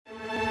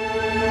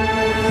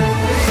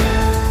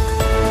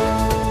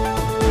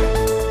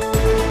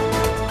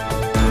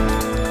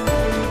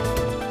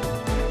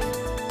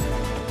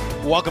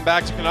Welcome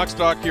back to Canucks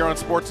Talk here on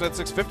Sportsnet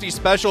 650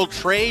 Special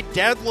Trade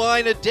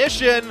Deadline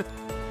Edition.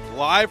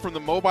 Live from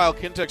the mobile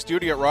Kintec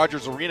studio at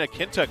Rogers Arena,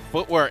 Kintec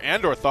Footwear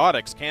and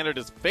Orthotics,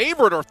 Canada's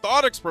favorite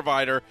orthotics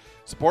provider,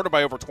 supported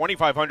by over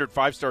 2,500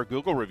 five-star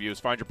Google reviews.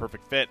 Find your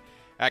perfect fit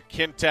at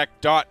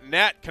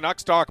kintec.net.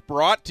 Canucks Talk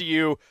brought to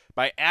you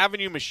by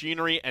Avenue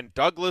Machinery and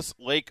Douglas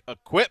Lake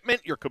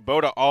Equipment, your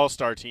Kubota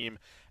All-Star team,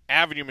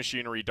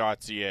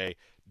 avenuemachinery.ca.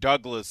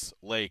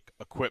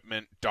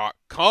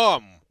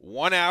 DouglasLakeEquipment.com.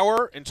 1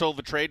 hour until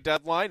the trade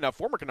deadline. Now,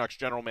 former Canucks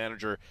general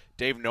manager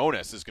Dave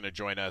Nonis is going to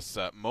join us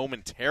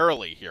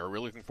momentarily here.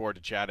 Really looking forward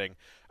to chatting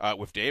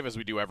with Dave, as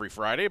we do every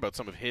Friday, about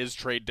some of his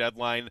trade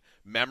deadline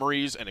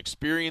memories and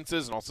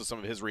experiences, and also some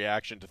of his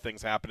reaction to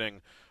things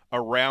happening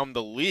around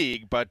the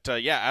league. But,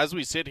 as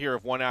we sit here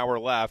with 1 hour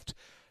left,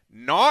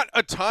 not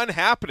a ton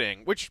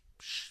happening, which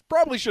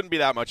probably shouldn't be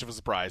that much of a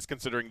surprise,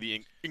 considering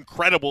the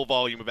incredible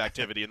volume of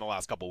activity in the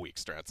last couple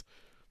weeks, Strats.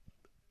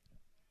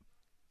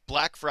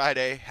 Black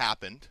Friday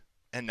happened,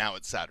 and now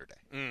it's Saturday.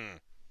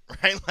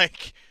 Right?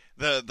 Like,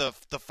 the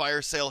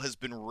fire sale has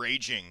been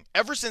raging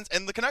ever since,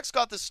 and the Canucks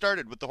got this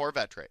started with the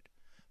Horvat trade.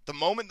 The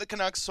moment the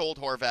Canucks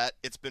sold Horvat,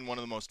 it's been one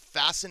of the most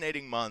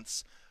fascinating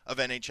months of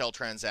NHL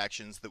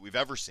transactions that we've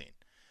ever seen,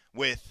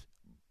 with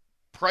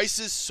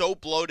prices so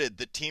bloated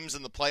that teams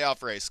in the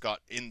playoff race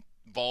got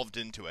involved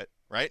into it,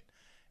 right?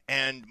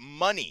 And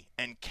money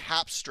and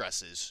cap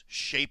stresses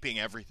shaping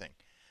everything.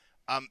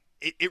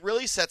 It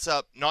really sets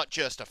up not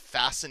just a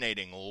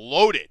fascinating,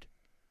 loaded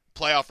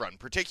playoff run,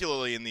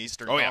 particularly in the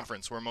Eastern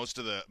Conference, where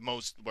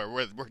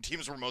where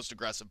teams were most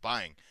aggressive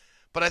buying,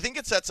 but I think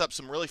it sets up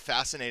some really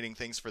fascinating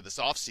things for this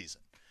offseason,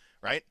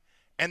 right?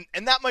 And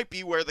that might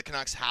be where the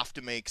Canucks have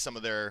to make some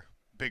of their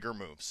bigger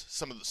moves,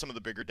 some of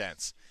the bigger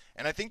dents.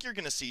 And I think you're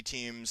going to see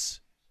teams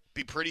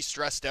be pretty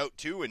stressed out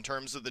too in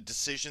terms of the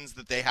decisions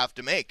that they have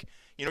to make.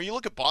 You know, you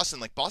look at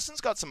Boston, like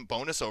Boston's got some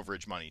bonus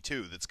overage money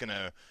too that's going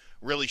to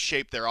really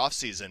shape their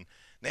offseason.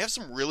 They have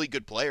some really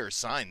good players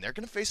signed. They're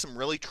going to face some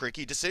really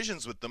tricky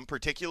decisions with them,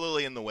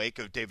 particularly in the wake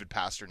of David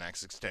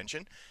Pasternak's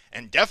extension,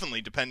 and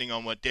definitely depending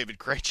on what David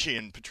Krejci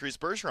and Patrice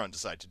Bergeron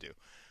decide to do.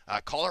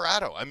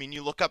 Colorado, I mean,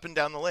 you look up and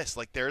down the list,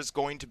 like there's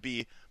going to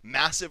be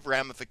massive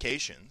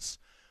ramifications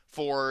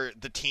for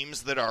the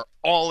teams that are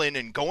all in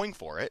and going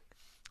for it,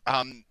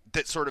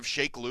 that sort of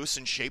shake loose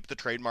and shape the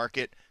trade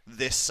market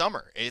this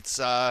summer. It's,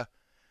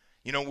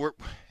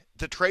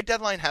 the trade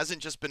deadline hasn't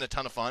just been a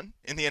ton of fun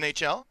in the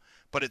NHL,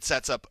 but it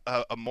sets up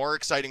a more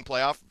exciting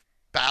playoff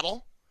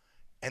battle,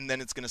 and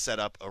then it's going to set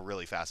up a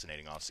really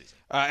fascinating offseason.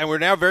 And we're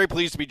now very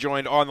pleased to be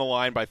joined on the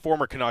line by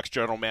former Canucks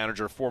general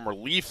manager, former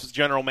Leafs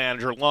general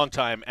manager,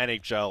 longtime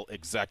NHL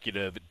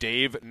executive,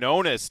 Dave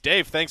Nonis.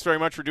 Dave, thanks very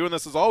much for doing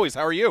this as always.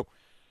 How are you?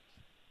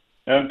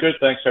 I'm good,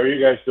 thanks. How are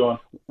you guys doing?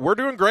 We're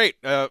doing great.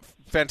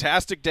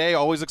 Fantastic day,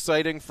 always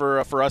exciting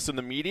for us in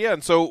the media.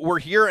 And so we're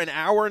here an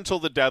hour until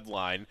the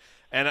deadline.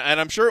 And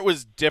I'm sure it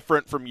was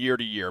different from year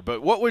to year,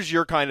 but what was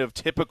your kind of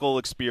typical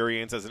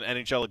experience as an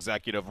NHL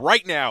executive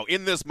right now,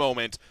 in this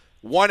moment,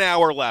 1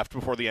 hour left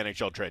before the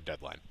NHL trade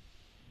deadline?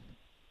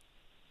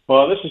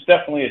 Well, this is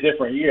definitely a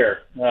different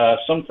year.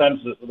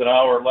 Sometimes with an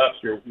hour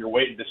left, you're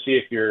waiting to see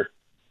if you're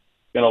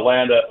going to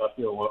land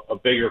a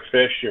bigger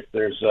fish, if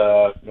there's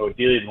a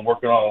deal you've been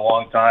working on a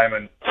long time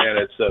and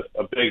it's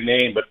a big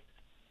name. But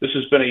this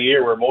has been a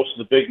year where most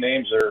of the big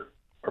names are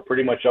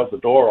pretty much out the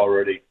door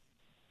already.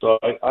 So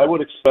I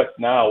would expect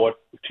now what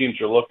teams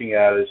are looking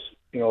at is,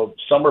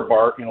 summer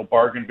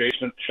bargain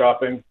basement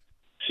shopping,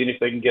 seeing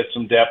if they can get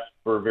some depth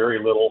for very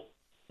little.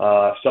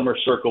 Some are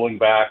circling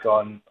back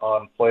on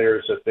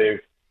players that they've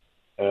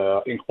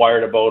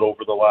inquired about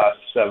over the last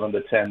 7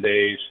 to 10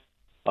 days.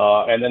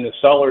 And then the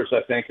sellers, I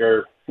think,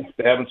 if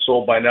they haven't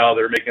sold by now,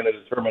 they're making a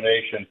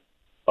determination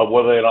of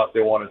whether or not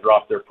they want to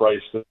drop their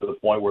price to the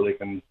point where they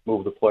can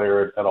move the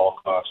player at all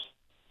costs.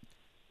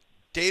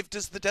 Dave,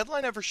 does the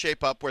deadline ever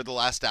shape up where the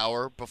last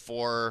hour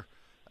before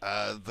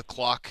the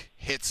clock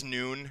hits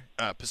noon,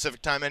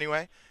 Pacific time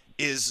anyway,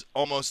 is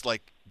almost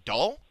like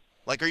dull?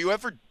 Like,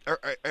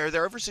 are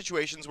there ever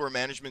situations where a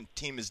management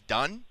team is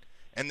done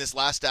and this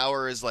last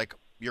hour is like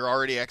you're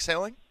already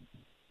exhaling?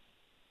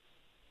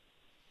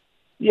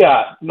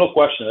 Yeah, no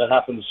question. That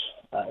happens.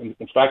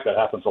 In fact, that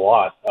happens a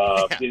lot.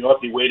 You don't have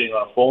to be waiting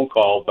on a phone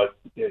call, but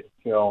the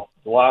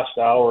last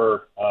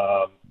hour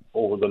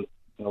over the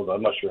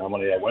I'm not sure how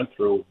many I went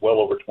through, well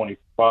over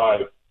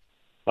 25.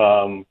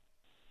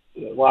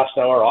 Last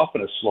hour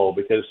often is slow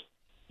because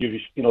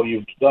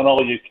you've done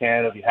all you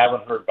can. If you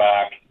haven't heard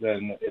back,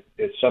 then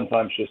it's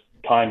sometimes just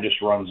time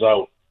just runs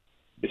out.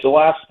 It's the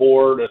last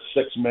 4 to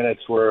 6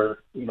 minutes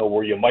where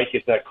you might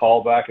get that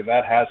call back, and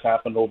that has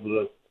happened over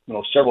the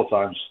several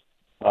times.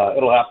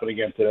 It'll happen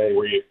again today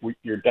where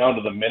you're down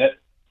to the minute,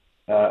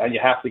 and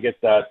you have to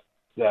get that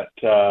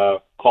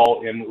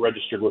call in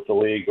registered with the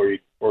league,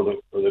 or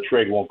the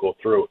trade won't go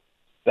through.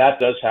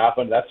 That does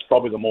happen. That's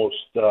probably the most,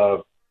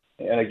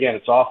 and again,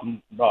 it's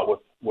often not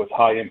with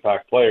high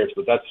impact players,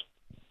 but that's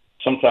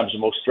sometimes the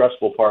most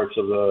stressful parts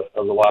of the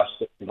last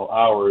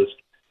hour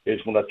is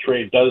when a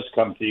trade does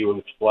come to you in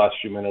the last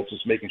few minutes, is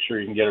making sure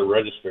you can get it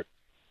registered.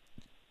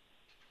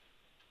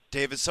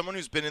 Dave, as someone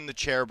who's been in the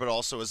chair but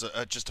also as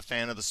just a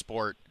fan of the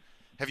sport,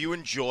 have you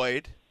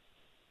enjoyed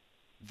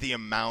the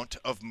amount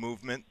of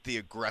movement, the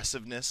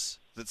aggressiveness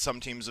that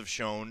some teams have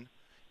shown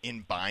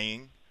in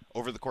buying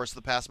over the course of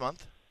the past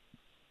month?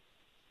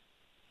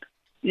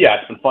 Yeah,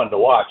 it's been fun to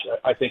watch.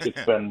 I think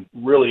it's been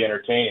really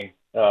entertaining.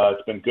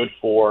 It's been good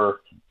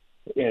for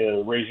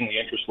raising the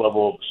interest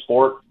level of the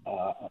sport.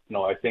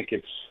 I think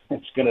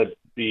it's going to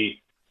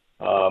be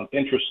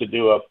interesting to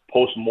do a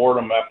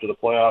post-mortem after the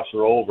playoffs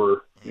are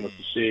over, to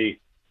see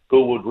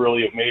who would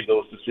really have made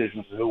those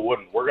decisions and who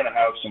wouldn't. We're going to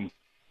have some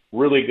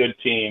really good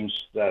teams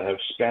that have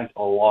spent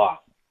a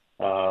lot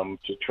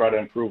to try to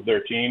improve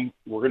their team.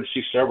 We're going to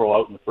see several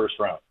out in the first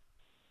round.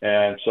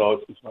 And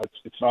so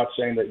it's not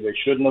saying that they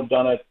shouldn't have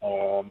done it.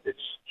 It's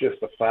just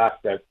the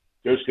fact that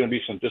there's going to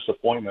be some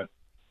disappointment,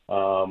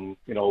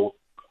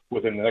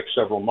 within the next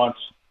several months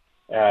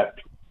at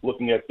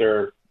looking at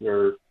their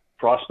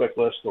prospect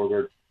list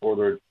or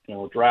their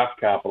draft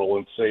capital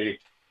and say,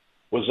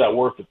 was that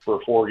worth it for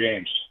 4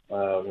 games,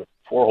 4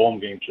 home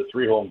games or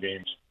 3 home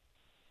games?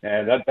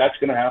 And that's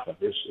going to happen.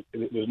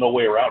 There's no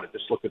way around it.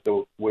 Just look at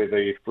the way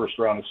the first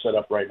round is set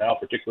up right now,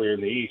 particularly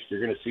in the East. You're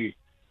going to see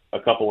a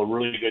couple of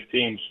really good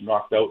teams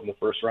knocked out in the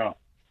first round.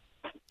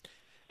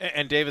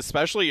 And Dave,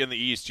 especially in the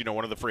East,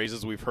 one of the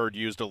phrases we've heard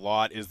used a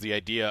lot is the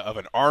idea of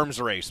an arms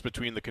race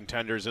between the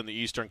contenders in the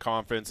Eastern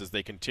Conference as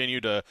they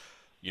continue to,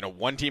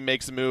 one team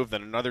makes a move,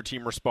 then another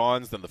team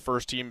responds, then the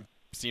first team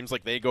seems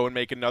like they go and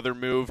make another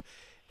move.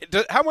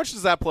 How much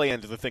does that play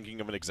into the thinking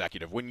of an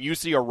executive? When you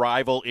see a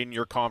rival in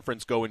your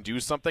conference go and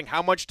do something,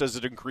 how much does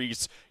it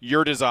increase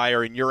your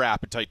desire and your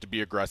appetite to be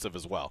aggressive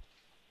as well?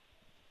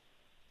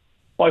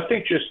 Well, I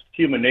think just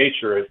human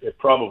nature, it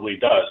probably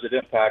does. It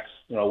impacts,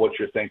 what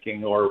you're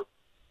thinking or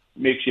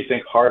makes you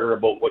think harder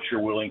about what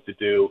you're willing to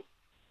do.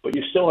 But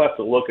you still have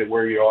to look at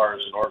where you are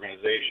as an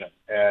organization.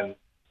 And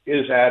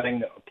is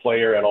adding a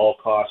player at all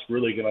costs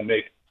really going to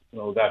make,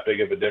 that big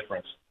of a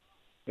difference?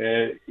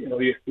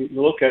 You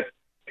look at,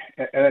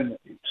 and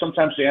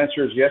sometimes the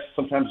answer is yes,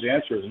 sometimes the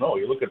answer is no.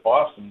 You look at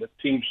Boston, the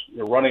teams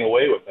are running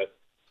away with it,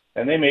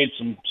 and they made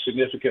some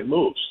significant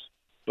moves.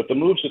 But the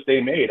moves that they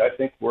made, I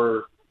think,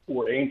 were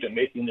aimed at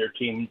making their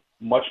team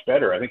much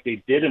better. I think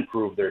they did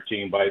improve their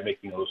team by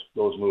making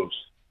those moves.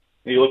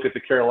 And you look at the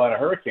Carolina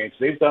Hurricanes,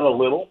 they've done a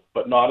little,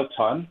 but not a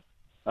ton.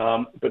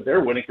 But their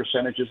winning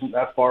percentage isn't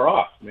that far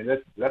off. I mean,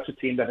 that's a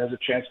team that has a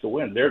chance to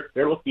win.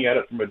 They're looking at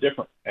it from a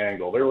different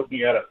angle. They're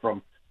looking at it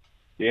from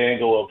the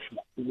angle of,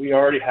 we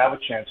already have a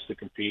chance to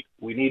compete.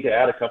 We need to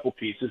add a couple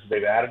pieces.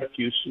 They've added a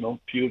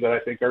few that I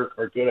think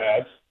are good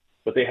adds,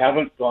 but they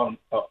haven't gone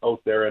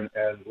out there and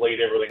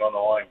laid everything on the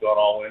line, gone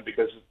all in,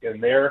 because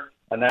in their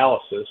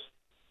analysis,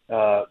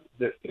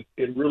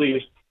 it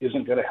really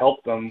isn't going to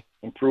help them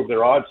improve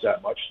their odds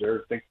that much. They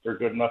think they're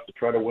good enough to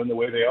try to win the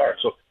way they are.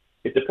 So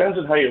it depends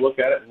on how you look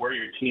at it and where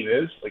your team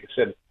is. Like I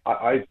said,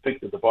 I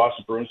think that the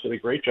Boston Bruins did a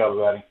great job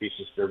of adding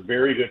pieces. They're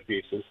very good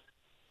pieces.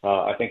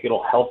 I think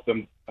it'll help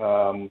them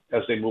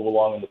as they move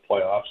along in the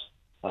playoffs.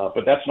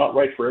 But that's not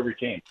right for every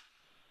team.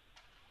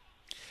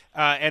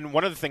 And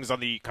one of the things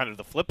on the kind of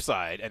the flip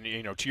side, and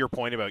to your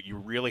point about you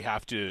really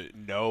have to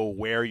know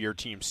where your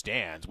team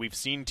stands. We've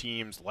seen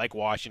teams like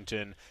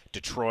Washington,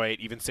 Detroit,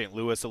 even St.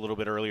 Louis a little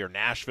bit earlier,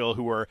 Nashville,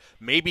 who are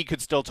maybe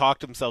could still talk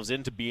themselves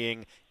into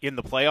being in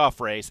the playoff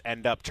race,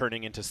 end up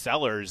turning into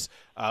sellers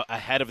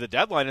ahead of the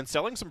deadline and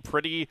selling some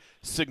pretty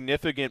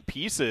significant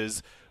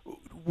pieces.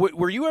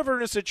 Were you ever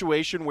in a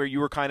situation where you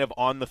were kind of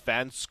on the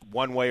fence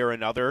one way or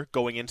another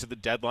going into the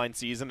deadline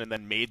season and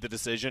then made the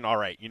decision, all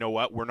right, you know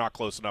what, we're not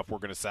close enough, we're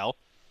going to sell?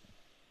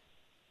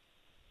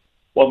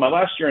 Well, my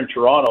last year in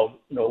Toronto,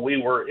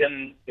 we were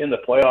in the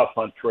playoff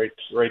hunt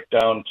right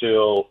down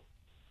till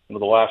the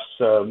last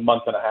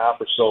month and a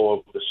half or so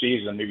of the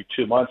season, maybe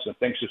 2 months, and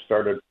things just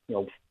started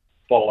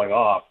falling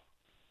off.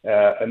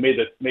 I made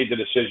the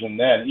decision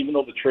then, even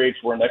though the trades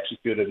weren't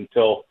executed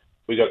until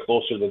we got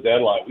closer to the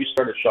deadline. We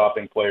started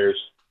shopping players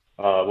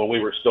when we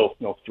were still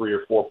 3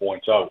 or 4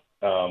 points out,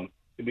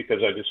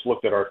 because I just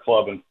looked at our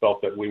club and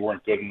felt that we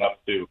weren't good enough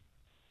to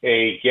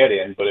get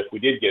in. But if we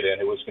did get in,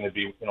 it was going to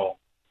be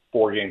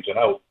 4 games and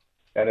out.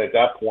 And at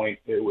that point,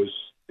 it was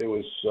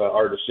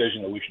our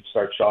decision that we should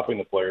start shopping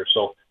the players.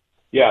 So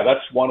yeah,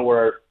 that's one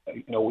where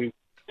we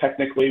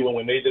technically, when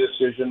we made the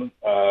decision,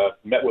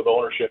 met with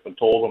ownership and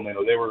told them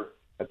they were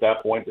at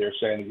that point they were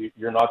saying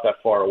you're not that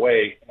far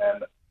away,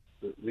 and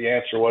the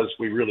answer was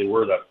we really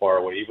were that far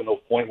away. Even though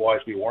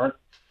point-wise we weren't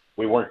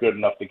good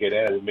enough to get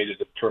in. We made a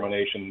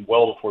determination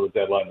well before the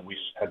deadline that we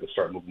had to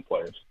start moving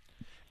players.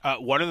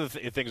 One of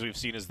the things we've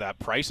seen is that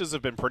prices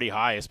have been pretty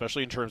high,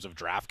 especially in terms of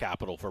draft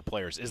capital for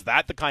players. Is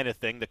that the kind of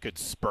thing that could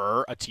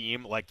spur a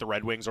team like the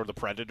Red Wings or the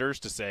Predators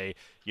to say,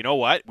 you know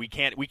what, we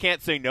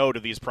can't say no to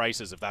these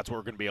prices if that's what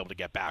we're going to be able to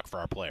get back for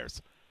our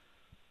players?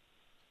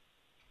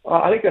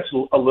 I think that's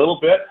a little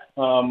bit.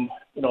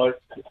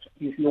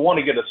 You want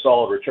to get a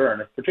solid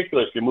return,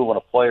 particularly if you're moving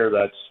a player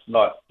that's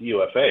not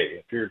UFA.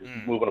 If you're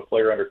moving a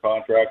player under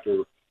contract,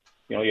 or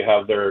you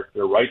have their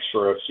rights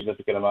for a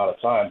significant amount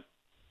of time,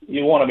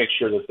 you want to make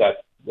sure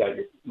that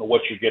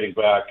what you're getting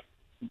back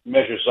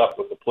measures up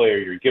with the player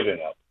you're giving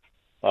up.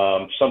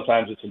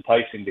 Sometimes it's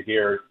enticing to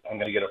hear, I'm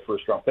going to get a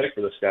first-round pick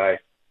for this guy,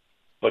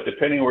 but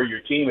depending where your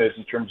team is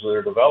in terms of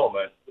their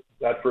development,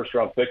 that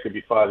first-round pick could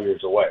be 5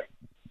 years away.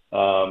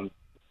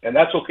 And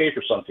that's okay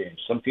for some teams.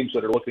 Some teams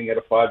that are looking at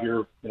a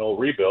 5-year,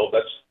 rebuild,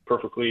 that's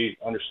perfectly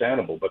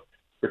understandable. But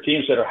for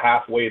teams that are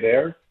halfway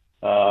there,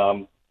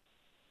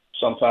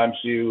 sometimes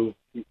you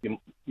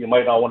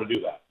might not want to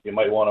do that. You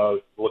might want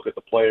to look at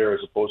the player as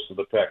opposed to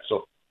the pick.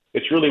 So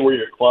it's really where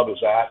your club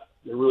is at.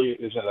 There really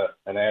isn't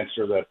an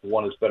answer that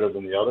one is better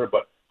than the other.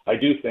 But I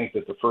do think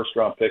that the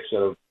first-round picks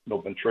that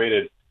have been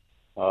traded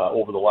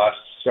over the last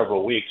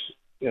several weeks,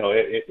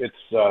 it's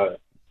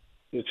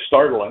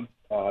startling.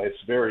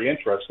 It's very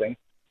interesting.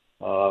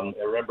 I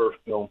remember,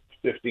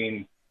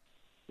 15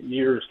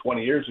 years,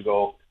 20 years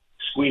ago,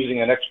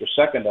 squeezing an extra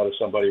second out of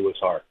somebody was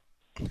hard.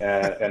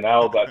 And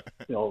now that,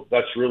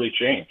 that's really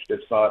changed.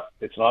 It's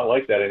not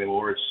like that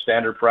anymore. It's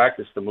standard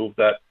practice to move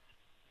that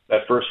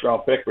first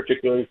round pick,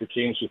 particularly for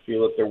teams who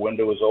feel that their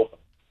window is open.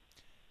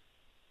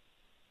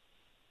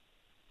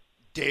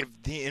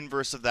 Dave, the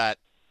inverse of that,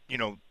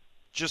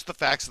 just the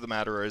facts of the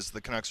matter is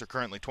the Canucks are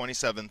currently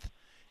 27th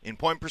in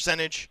point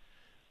percentage.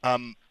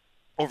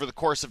 Over the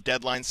course of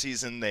deadline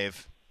season,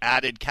 they've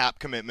added cap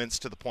commitments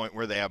to the point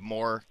where they have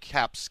more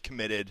caps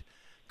committed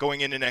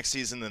going into next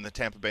season than the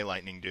Tampa Bay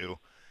Lightning do.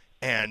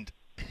 And,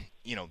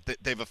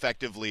 they've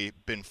effectively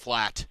been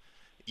flat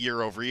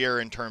year over year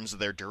in terms of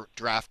their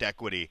draft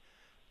equity.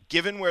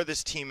 Given where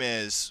this team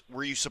is,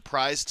 were you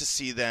surprised to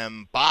see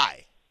them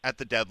buy at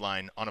the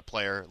deadline on a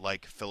player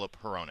like Filip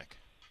Hronek?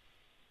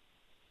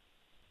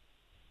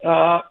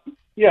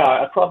 Yeah,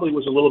 I probably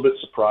was a little bit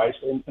surprised,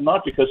 and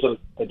not because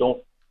I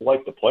don't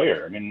like the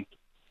player. I mean,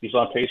 he's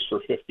on pace for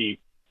 50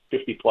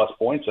 plus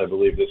points, I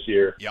believe, this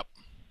year. Yep.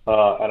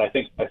 And I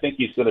think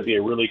he's going to be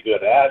a really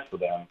good add for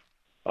them.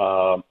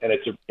 And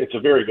it's a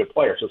very good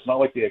player. So it's not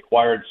like they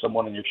acquired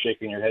someone and you're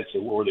shaking your head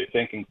saying, what were they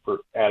thinking for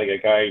adding a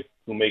guy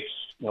who makes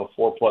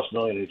 $4+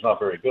 million and he's not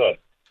very good.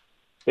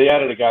 They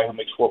added a guy who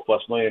makes $4+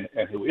 million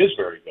and who is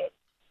very good.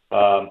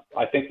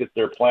 I think that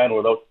their plan,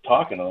 without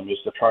talking to them, is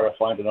to try to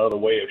find another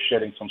way of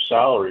shedding some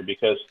salary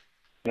because,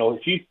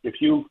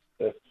 if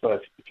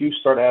you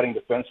start adding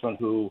defensemen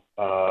who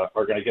are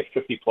going to get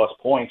 50+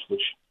 points,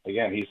 which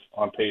again he's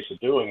on pace of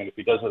doing, and if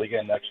he does it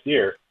again next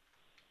year,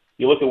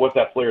 you look at what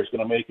that player is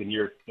going to make in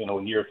year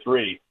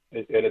 3,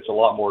 and it's a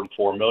lot more than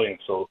 $4 million.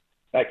 So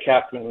that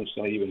cap commitment is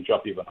going to even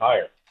jump even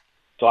higher.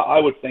 So I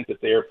would think that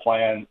their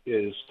plan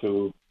is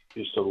to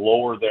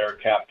lower their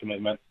cap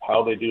commitment.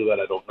 How they do that,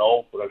 I don't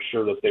know, but I'm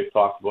sure that they've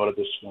talked about it.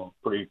 There's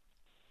pretty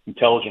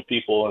intelligent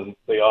people in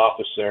the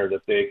office there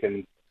that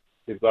they've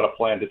got a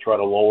plan to try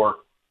to lower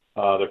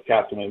their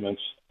cap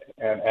commitments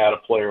and add a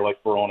player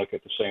like Hronek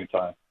at the same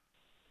time.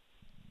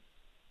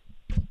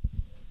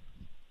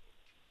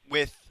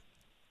 With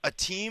a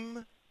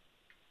team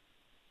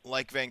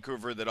like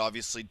Vancouver that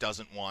obviously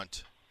doesn't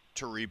want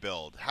to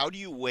rebuild, how do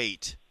you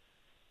weight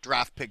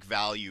draft pick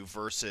value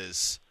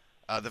versus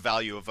the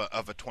value of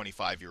a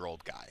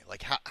 25-year-old guy?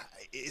 Like, how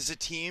is a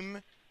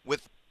team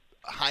with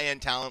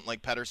high-end talent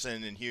like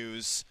Pettersson and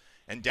Hughes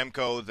and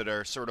Demko that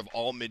are sort of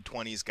all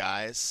mid-20s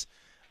guys,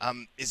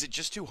 is it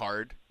just too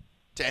hard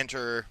to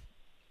enter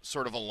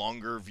sort of a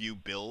longer view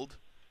build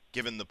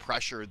given the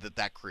pressure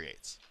that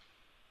creates?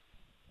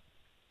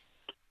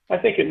 I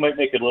think it might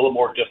make it a little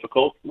more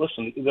difficult.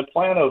 Listen, the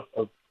plan of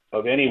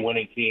any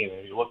winning team,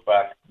 if you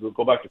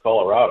go back to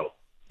Colorado,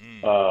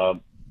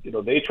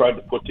 they tried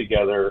to put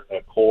together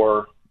a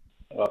core,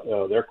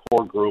 their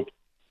core group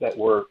that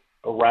were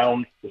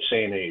around the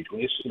same age.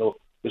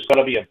 There's got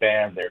to be a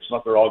band there. It's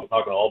not they're all not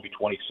going to all be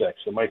 26.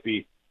 It might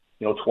be,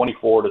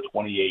 24 to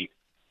 28.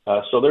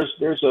 So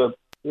there's a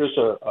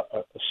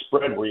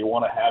spread where you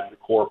want to have your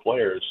core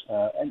players,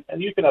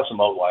 and you can have some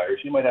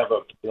outliers. You might have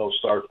a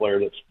star player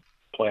that's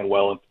playing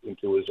well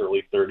into his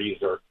early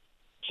 30s, or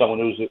someone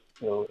who's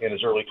in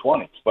his early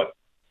 20s. But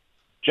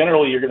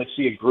generally, you're going to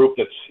see a group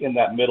that's in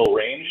that middle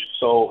range.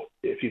 So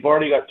if you've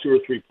already got 2 or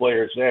 3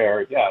 players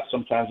there, yeah,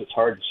 sometimes it's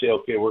hard to say,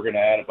 okay, we're going to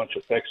add a bunch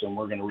of picks and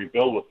we're going to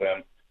rebuild with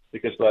them,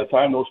 because by the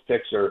time those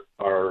picks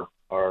are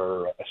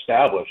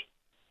established,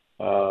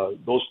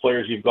 those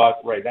players you've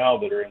got right now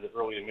that are in the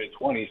early and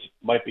mid-20s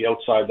might be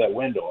outside that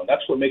window, and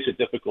that's what makes it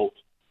difficult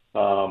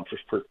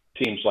for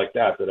teams like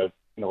that have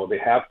they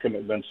have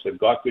commitments, they've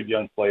got good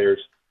young players,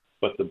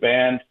 but the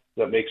band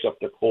that makes up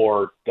the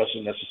core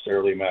doesn't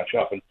necessarily match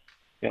up. And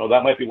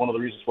that might be one of the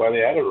reasons why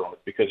they added Hronek,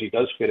 because he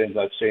does fit into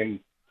that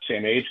same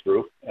age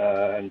group,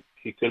 and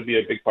he could be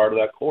a big part of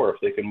that core if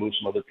they can move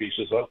some other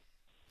pieces up.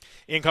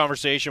 In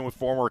conversation with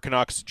former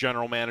Canucks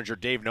general manager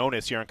Dave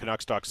Nonis here on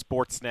Canucks Talk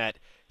Sportsnet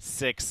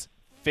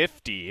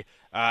 650.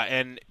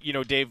 And,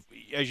 Dave,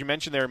 as you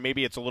mentioned there,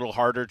 maybe it's a little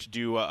harder to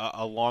do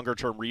a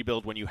longer-term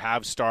rebuild when you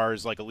have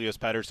stars like Elias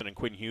Pettersson and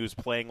Quinn Hughes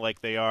playing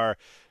like they are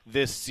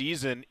this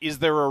season. Is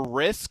there a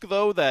risk,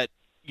 though, that,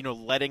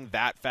 letting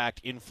that fact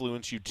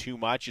influence you too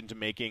much into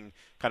making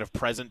kind of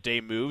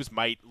present-day moves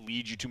might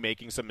lead you to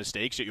making some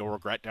mistakes that you'll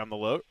regret down the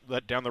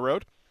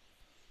road?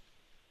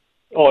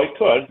 Oh, it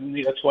could. I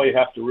mean, that's why you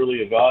have to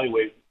really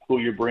evaluate who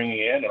you're bringing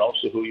in and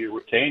also who you're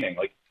retaining.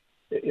 Like,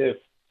 if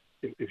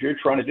if you're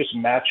trying to just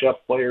match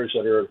up players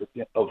that are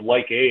of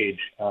like age,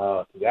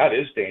 that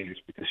is dangerous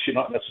because you're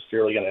not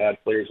necessarily going to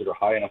add players that are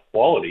high enough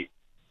quality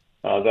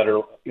that are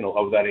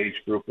of that age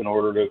group in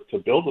order to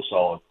build a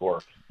solid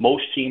core.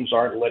 Most teams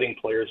aren't letting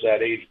players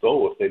that age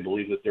go if they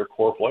believe that they're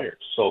core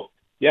players. So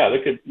yeah,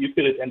 you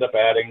could end up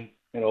adding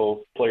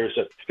players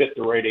that fit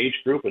the right age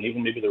group and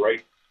even maybe the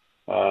right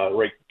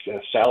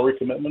salary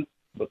commitment,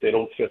 but they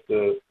don't fit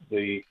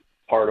the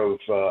part of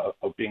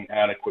being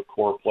adequate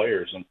core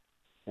players. And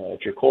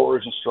if your core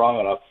isn't strong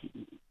enough,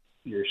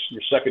 your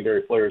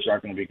secondary players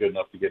aren't going to be good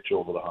enough to get you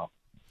over the hump.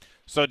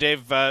 So,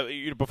 Dave,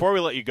 before we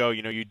let you go,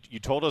 you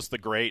told us the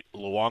great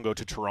Luongo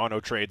to Toronto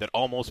trade that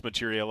almost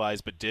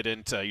materialized but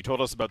didn't. You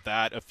told us about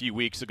that a few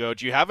weeks ago.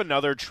 Do you have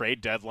another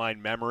trade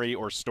deadline memory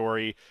or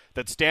story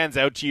that stands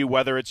out to you,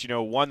 whether it's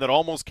one that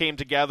almost came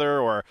together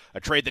or a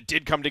trade that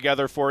did come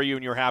together for you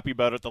and you're happy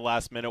about it at the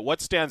last minute?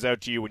 What stands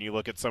out to you when you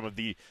look at some of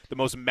the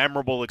most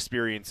memorable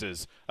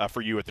experiences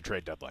for you at the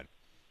trade deadline?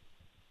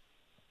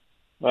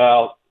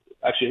 Well,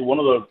 actually, one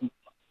of the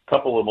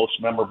couple of the most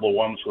memorable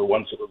ones were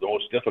ones that were the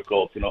most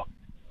difficult.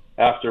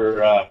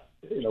 After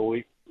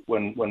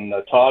when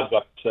Todd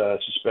got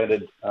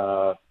suspended,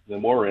 the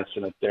Moore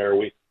incident there,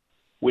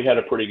 we had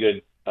a pretty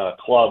good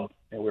club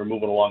and we were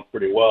moving along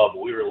pretty well,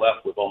 but we were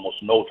left with almost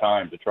no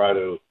time to try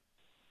to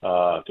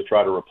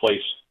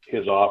replace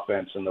his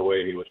offense and the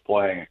way he was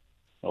playing.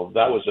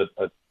 That was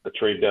a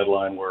trade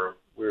deadline where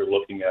we were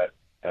looking at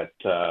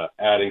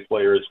adding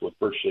players with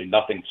virtually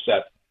nothing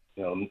set,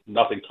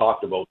 nothing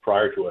talked about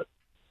prior to it,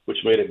 which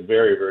made it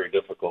very, very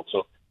difficult.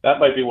 So that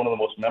might be one of the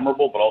most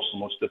memorable, but also the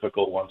most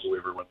difficult ones that we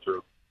ever went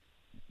through.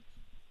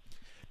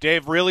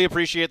 Dave, really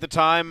appreciate the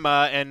time,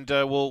 and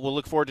we'll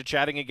look forward to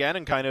chatting again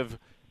and kind of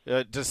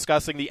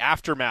discussing the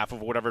aftermath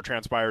of whatever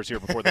transpires here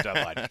before the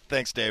deadline.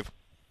 Thanks, Dave.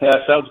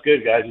 Yeah, sounds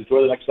good, guys.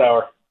 Enjoy the next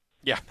hour.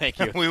 Yeah, thank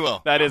you. We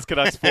will. That is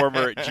Canucks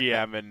former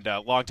GM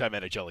and longtime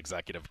NHL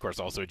executive, of course,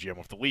 also a GM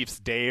with the Leafs,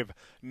 Dave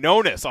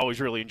Nonis. Always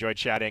really enjoyed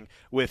chatting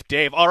with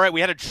Dave. All right,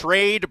 we had a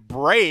trade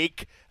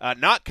break,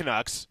 not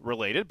Canucks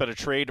related, but a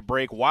trade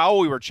break while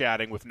we were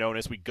chatting with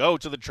Nonis. We go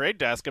to the trade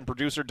desk and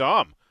producer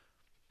Dom.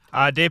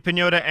 Dave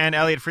Pagnotta and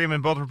Elliot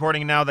Friedman both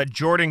reporting now that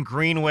Jordan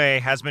Greenway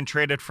has been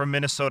traded from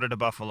Minnesota to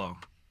Buffalo.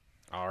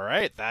 All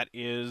right, that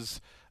is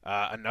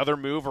another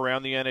move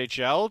around the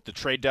NHL. The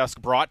trade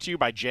desk brought to you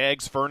by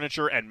Jags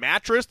Furniture and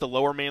Mattress, the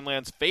Lower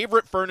Mainland's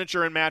favorite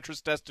furniture and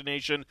mattress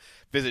destination.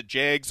 Visit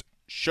Jags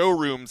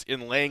showrooms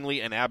in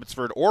Langley and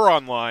Abbotsford or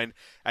online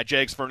at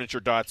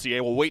jagsfurniture.ca.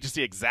 We'll wait to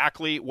see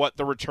exactly what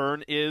the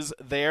return is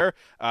there.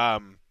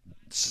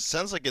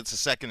 Sounds like it's a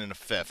second and a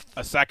fifth.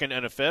 A second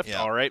and a fifth.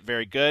 Yeah. All right,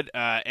 very good.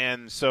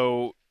 And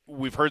so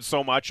we've heard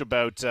so much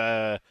about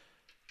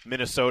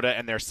Minnesota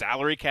and their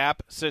salary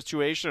cap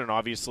situation, and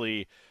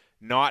obviously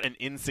not an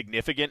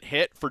insignificant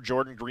hit for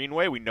Jordan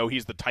Greenway. We know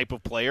he's the type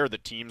of player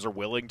that teams are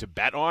willing to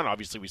bet on.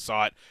 Obviously, we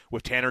saw it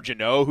with Tanner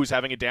Jeannot, who's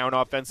having a down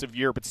offensive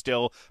year, but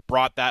still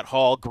brought that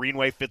haul.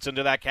 Greenway fits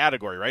into that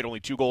category, right? Only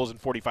 2 goals in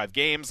 45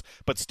 games,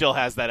 but still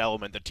has that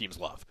element that teams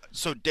love.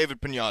 So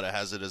David Pagnotta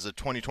has it as a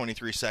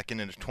 2023 second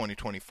and a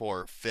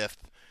 2024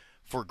 fifth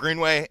for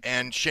Greenway,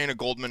 and Shayna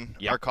Goldman,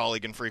 our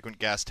colleague and frequent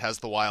guest, has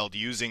the Wild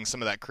using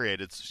some of that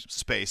created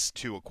space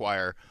to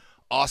acquire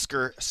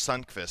Oscar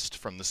Sundqvist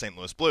from the St.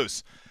 Louis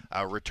Blues.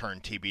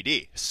 Return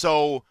TBD.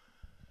 So,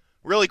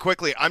 really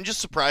quickly, I'm just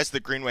surprised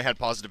that Greenway had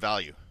positive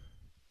value.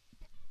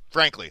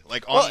 Frankly,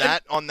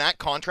 on that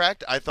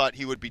contract, I thought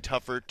he would be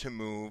tougher to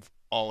move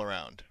all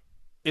around.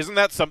 Isn't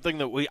that something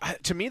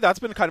that to me, that's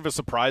been kind of a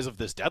surprise of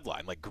this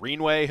deadline. Like,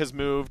 Greenway has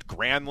moved,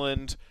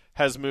 Granlund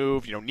has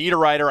moved,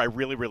 Niederreiter I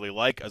really, really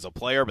like as a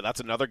player, but that's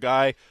another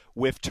guy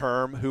with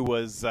term who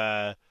was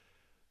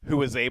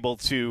able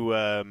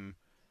to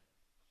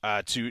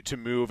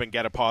move and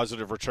get a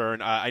positive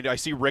return. I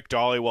see Rick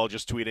Dollywell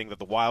just tweeting that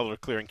the Wild are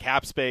clearing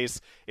cap space.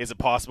 Is it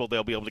possible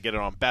they'll be able to get it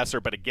on Besser?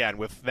 But again,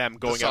 with them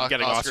going out and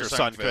getting Oscar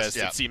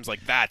Sundqvist, it seems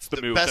like that's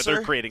the move that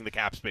they're creating the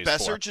cap space for.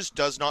 Besser just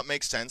does not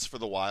make sense for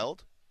the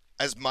Wild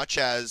as much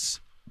as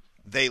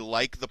they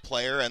like the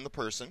player and the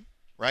person,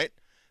 right?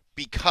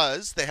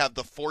 Because they have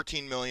the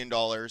 $14 million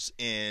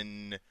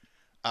in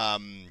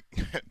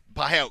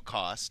buyout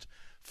cost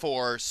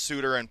for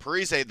Suter and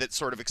Parise that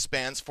sort of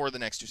expands for the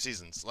next 2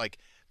 seasons. Like,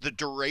 the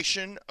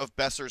duration of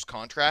Besser's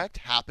contract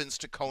happens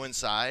to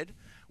coincide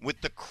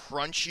with the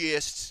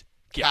crunchiest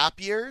cap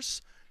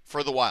years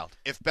for the Wild.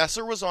 If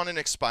Besser was on an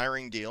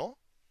expiring deal,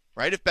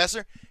 right? If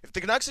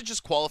the Canucks had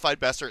just qualified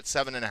Besser at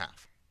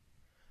 7.5,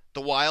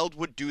 the Wild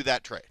would do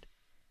that trade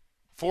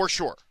for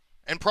sure,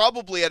 and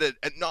probably at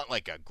not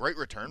like a great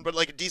return, but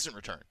like a decent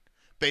return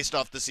based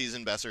off the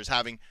season Besser's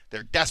having.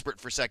 They're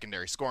desperate for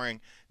secondary scoring.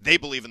 They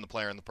believe in the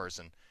player and the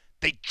person.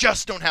 They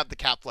just don't have the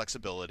cap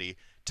flexibility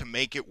to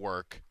make it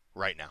work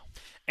right now.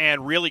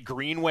 And really,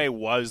 Greenway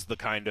was the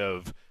kind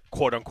of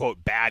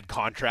quote-unquote bad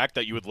contract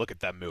that you would look at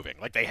them moving.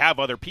 Like, they have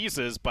other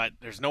pieces, but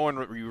there's no one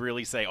you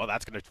really say, oh,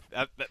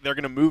 they're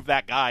going to move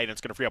that guy, and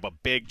it's going to free up a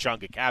big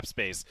chunk of cap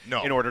space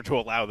in order to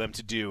allow them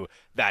to do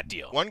that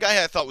deal. One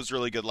guy I thought was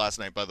really good last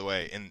night, by the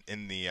way,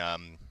 in the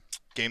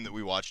game that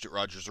we watched at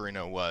Rogers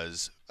Arena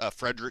was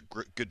Frederick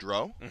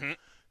Gaudreau,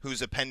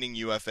 who's a pending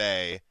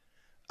UFA,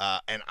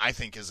 and I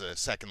think is a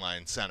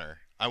second-line center.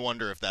 I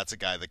wonder if that's a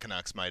guy the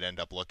Canucks might end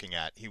up looking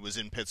at. He was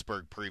in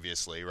Pittsburgh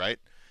previously, right?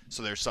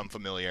 So there's some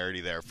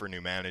familiarity there for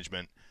new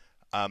management.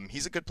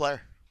 He's a good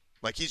player.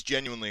 Like, he's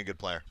genuinely a good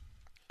player.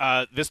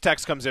 This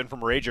text comes in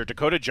from Rager.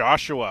 Dakota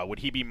Joshua, would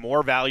he be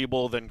more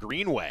valuable than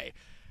Greenway?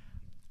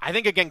 I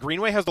think, again,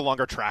 Greenway has the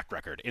longer track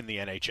record in the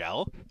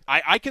NHL.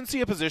 I can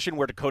see a position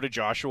where Dakota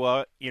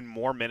Joshua, in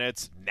more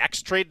minutes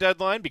next trade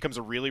deadline, becomes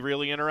a really,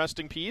 really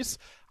interesting piece.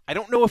 I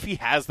don't know if he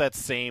has that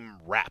same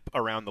rep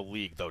around the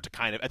league, though, to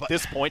kind of, at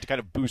this point, to kind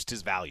of boost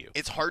his value.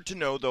 It's hard to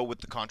know, though, with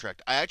the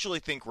contract. I actually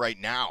think right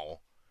now,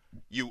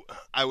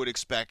 I would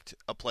expect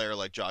a player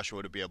like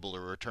Joshua to be able to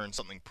return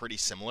something pretty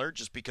similar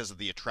just because of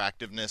the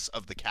attractiveness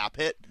of the cap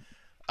hit.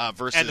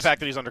 Versus, and the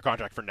fact that he's under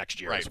contract for next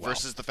year right, as well.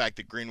 Versus the fact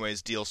that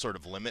Greenway's deal sort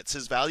of limits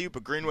his value.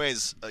 But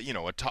Greenway's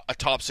a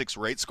top 6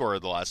 rate scorer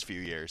the last few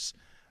years.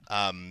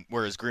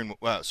 Whereas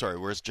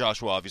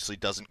Joshua obviously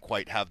doesn't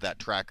quite have that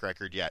track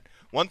record yet.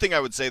 One thing I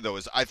would say, though,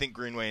 is I think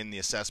Greenway, in the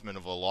assessment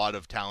of a lot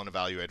of talent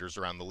evaluators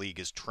around the league,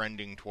 is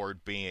trending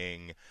toward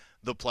being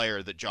the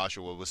player that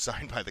Joshua was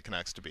signed by the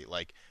Canucks to be.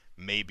 Like,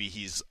 maybe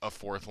he's a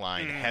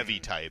fourth-line heavy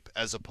type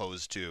as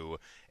opposed to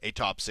a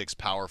top 6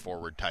 power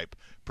forward type,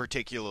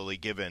 particularly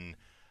given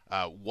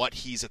what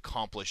he's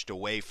accomplished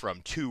away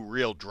from 2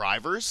 real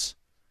drivers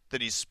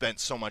that he's spent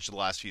so much of the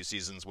last few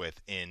seasons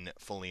with in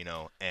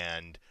Foligno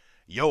and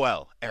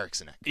Joel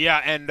Eriksson.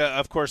 Yeah, and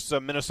of course,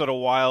 Minnesota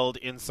Wild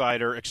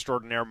insider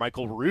extraordinaire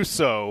Michael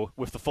Russo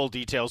with the full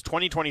details.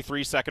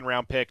 2023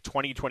 second-round pick,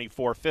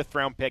 2024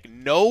 fifth-round pick,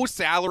 no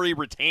salary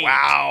retained.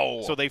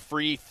 Wow. So they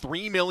free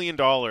 $3 million in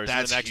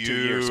the next 2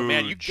 years. So,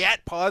 man, you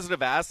get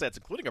positive assets,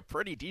 including a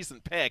pretty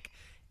decent pick,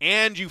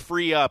 and you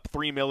free up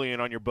 $3 million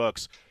on your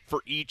books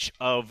for each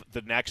of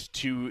the next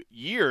 2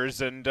 years.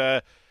 And,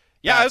 as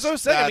I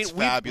was saying,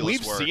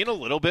 we've seen a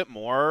little bit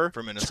more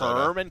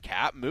term and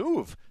cap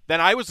move than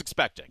I was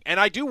expecting. And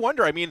I do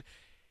wonder,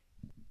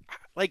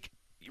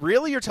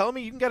 really, you're telling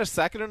me you can get a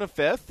second and a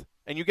fifth,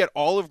 and you get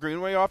all of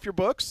Greenway off your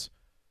books?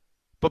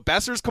 But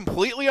Besser's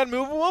completely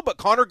unmovable, but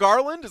Connor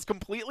Garland is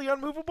completely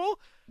unmovable?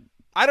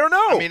 I don't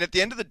know. I mean, at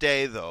the end of the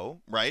day,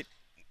 though, right,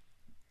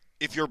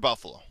 if you're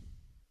Buffalo,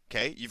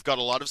 okay, you've got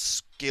a lot of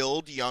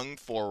skilled young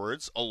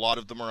forwards. A lot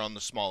of them are on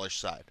the smallish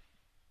side,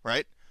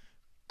 right?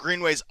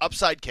 Greenway's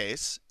upside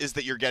case is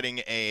that you're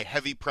getting a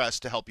heavy press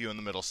to help you in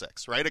the middle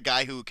 6, right? A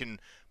guy who can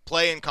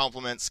play and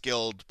complement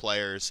skilled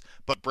players,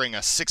 but bring a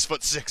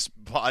 6'6"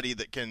 body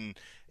that can,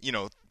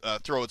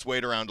 throw its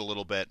weight around a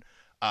little bit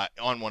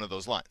on one of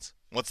those lines.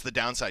 What's the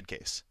downside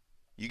case?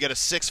 You get a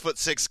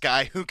 6'6"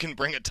 guy who can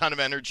bring a ton of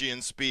energy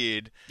and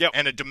speed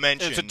and a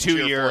dimension. It's a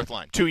to your fourth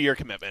line. 2-year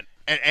commitment,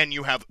 and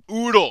you have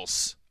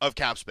oodles of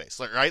cap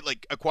space, right?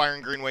 Like,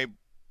 acquiring Greenway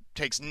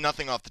takes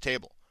nothing off the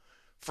table.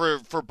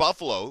 For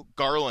Buffalo,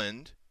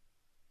 Garland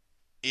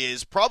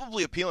is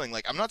probably appealing.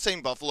 Like, I'm not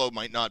saying Buffalo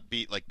might not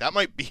be, like, that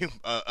might be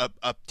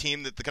a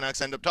team that the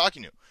Canucks end up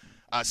talking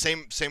to.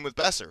 Same with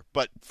Besser.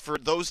 But for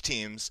those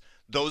teams,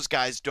 those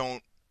guys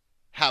don't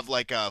have,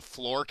 like, a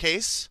floor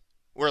case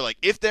where, like,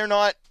 if they're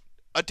not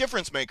a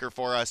difference maker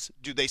for us,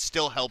 do they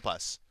still help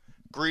us?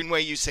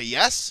 Greenway, you say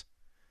yes.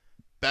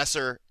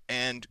 Besser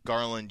and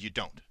Garland, you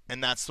don't.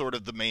 And that's sort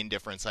of the main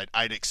difference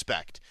I'd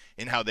expect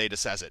in how they'd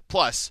assess it.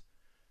 Plus,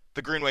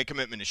 the Greenway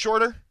commitment is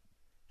shorter,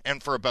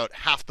 and for about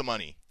half the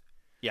money.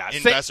 Yeah,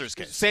 in Besser's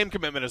case. Same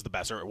commitment as the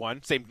Besser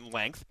one, same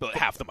length, but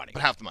half the money.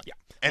 But half the money.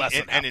 Yeah, less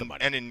than half the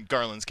money. And in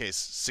Garland's case,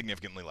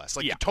 significantly less.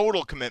 Like, the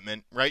total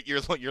commitment, right?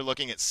 You're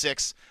looking at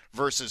 6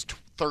 versus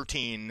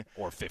 13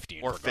 or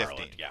 15 or for 15.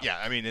 Garland. Yeah,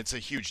 I mean, it's a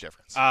huge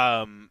difference.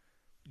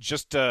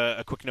 Just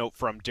a quick note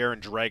from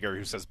Darren Dreger,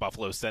 who says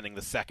Buffalo sending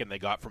the second they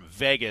got from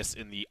Vegas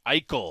in the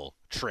Eichel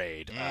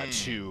trade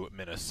to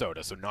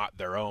Minnesota, so not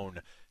their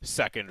own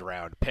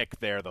second-round pick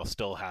there. They'll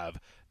still have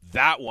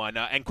that one.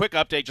 And quick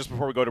update just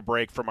before we go to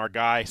break from our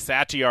guy,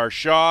 Satyar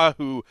Shah,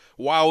 who,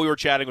 while we were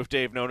chatting with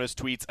Dave Nonis,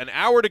 tweets, an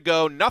hour to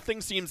go,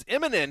 nothing seems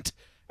imminent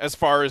as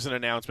far as an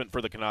announcement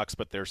for the Canucks,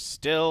 but they're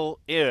still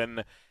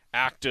in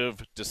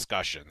active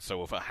discussion.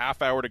 So with a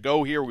half hour to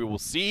go here, we will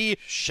see.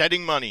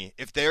 Shedding money.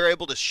 If they're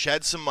able to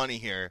shed some money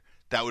here,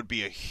 that would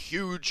be a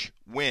huge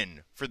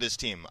win for this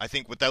team. I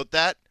think without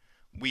that,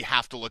 we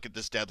have to look at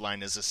this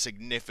deadline as a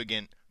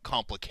significant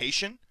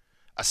complication,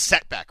 a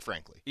setback,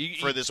 frankly,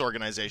 for this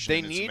organization.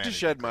 They need to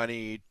shed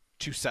money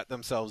to set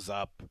themselves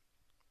up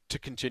to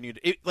continue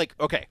to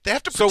okay. They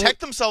have to protect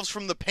themselves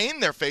from the pain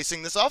they're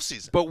facing this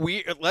offseason. But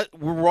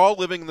we're all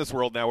living in this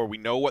world now where we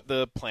know what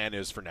the plan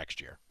is for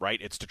next year, right?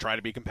 It's to try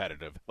to be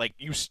competitive. Like,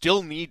 you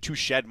still need to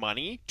shed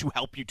money to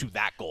help you to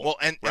that goal.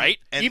 Well, right?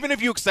 And even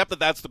if you accept that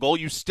that's the goal,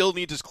 you still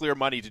need to clear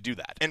money to do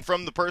that. And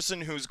from the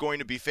person who's going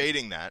to be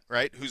fading that,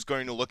 right? Who's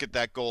going to look at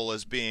that goal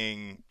as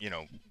being,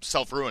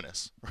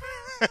 self-ruinous.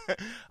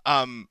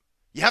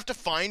 You have to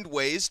find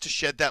ways to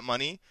shed that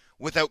money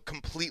without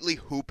completely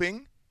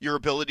hooping your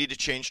ability to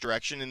change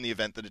direction in the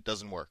event that it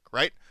doesn't work,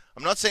 right?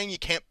 I'm not saying you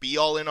can't be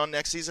all in on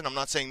next season. I'm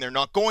not saying they're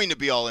not going to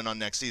be all in on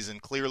next season.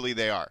 Clearly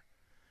they are.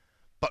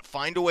 But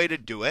find a way to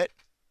do it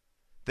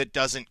that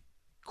doesn't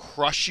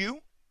crush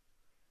you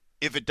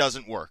if it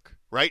doesn't work,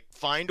 right?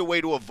 Find a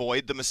way to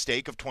avoid the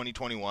mistake of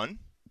 2021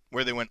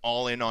 where they went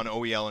all in on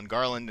OEL and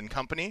Garland and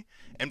company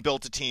and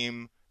built a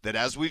team that,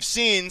 as we've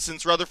seen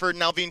since Rutherford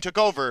and Alvin took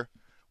over,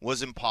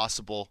 was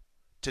impossible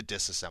to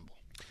disassemble.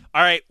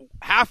 All right,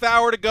 half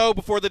hour to go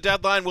before the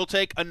deadline. We'll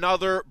take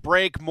another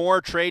break.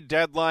 More trade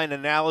deadline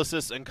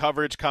analysis and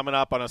coverage coming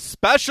up on a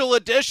special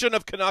edition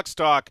of Canucks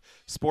Talk,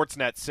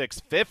 Sportsnet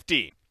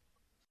 650.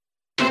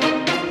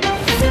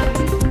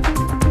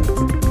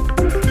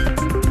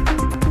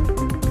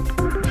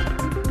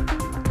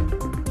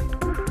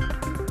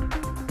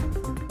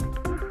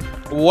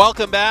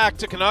 Welcome back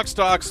to Canucks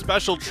Talk,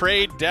 special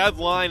trade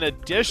deadline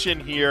edition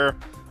here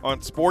on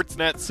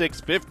Sportsnet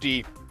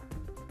 650.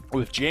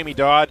 With Jamie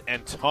Dodd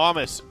and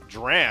Thomas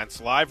Drance,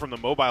 live from the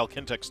Mobile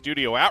Kintec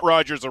studio at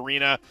Rogers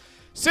Arena.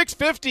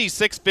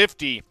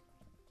 650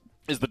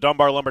 is the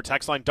Dunbar Lumber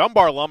text line.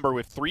 Dunbar Lumber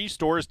with 3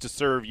 stores to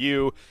serve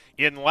you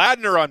in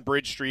Ladner on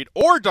Bridge Street,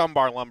 or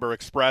Dunbar Lumber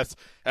Express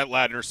at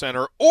Ladner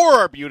Center, or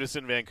Arbutus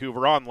in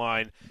Vancouver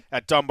online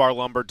at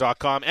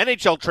dunbarlumber.com.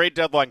 NHL trade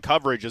deadline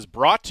coverage is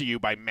brought to you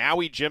by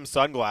Maui Jim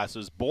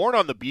Sunglasses, born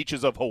on the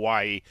beaches of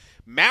Hawaii.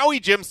 Maui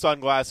Jim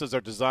Sunglasses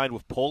are designed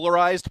with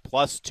polarized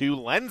 +2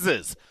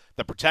 lenses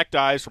that protect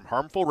eyes from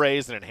harmful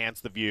rays and enhance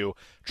the view.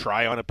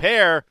 Try on a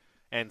pair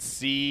and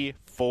see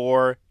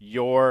for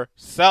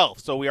yourself.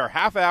 So we are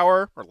half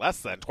hour, or less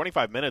than,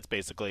 25 minutes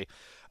basically,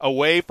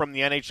 away from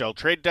the NHL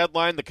trade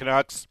deadline. The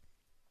Canucks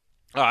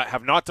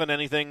have not done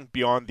anything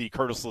beyond the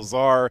Curtis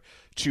Lazar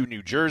to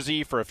New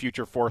Jersey for a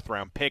future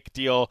 4th-round pick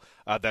deal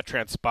that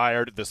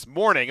transpired this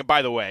morning. And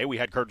by the way, we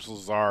had Curtis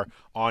Lazar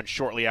on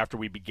shortly after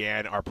we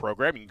began our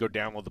program. You can go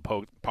download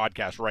the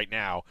podcast right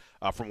now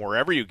from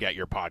wherever you get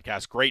your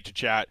podcast. Great to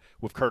chat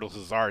with Curtis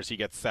Lazar as he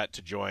gets set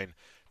to join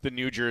the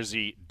New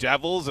Jersey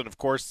Devils. And, of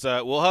course,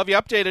 we'll have you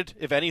updated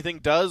if anything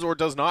does or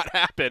does not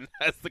happen,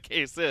 as the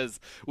case is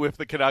with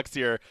the Canucks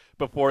here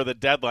before the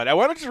deadline. I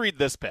wanted to read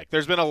this pick.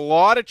 There's been a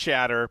lot of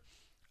chatter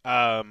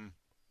on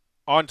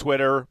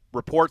Twitter,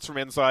 reports from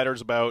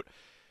insiders about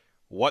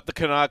what the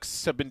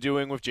Canucks have been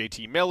doing with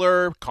JT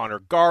Miller, Connor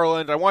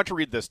Garland. I want to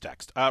read this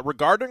text.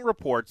 Regarding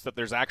reports that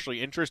there's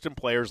actually interest in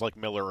players like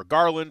Miller or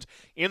Garland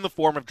in the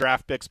form of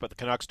draft picks, but the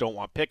Canucks don't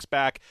want picks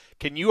back,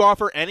 can you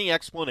offer any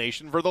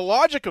explanation for the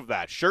logic of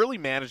that? Surely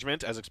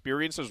management, as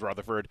experienced as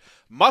Rutherford,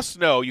 must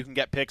know you can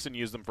get picks and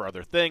use them for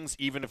other things,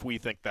 even if we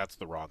think that's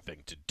the wrong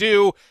thing to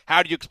do.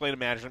 How do you explain a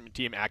management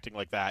team acting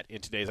like that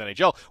in today's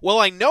NHL? Well,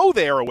 I know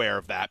they are aware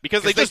of that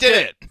because they just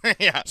did it.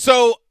 Yeah.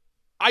 So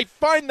I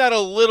find that a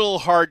little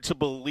hard to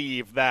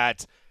believe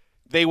that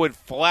they would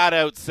flat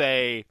out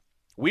say,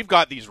 we've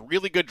got these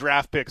really good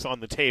draft picks on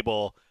the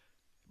table,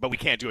 but we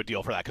can't do a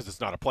deal for that because it's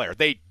not a player.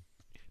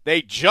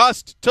 They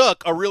just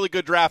took a really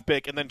good draft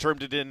pick and then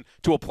turned it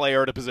into a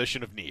player at a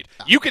position of need.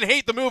 You can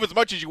hate the move as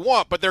much as you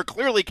want, but they're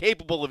clearly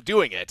capable of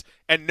doing it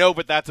and know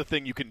that that's a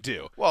thing you can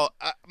do. Well,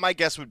 my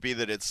guess would be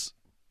that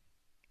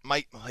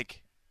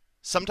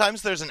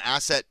sometimes there's an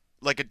asset,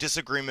 like a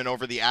disagreement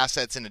over the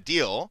assets in a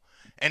deal,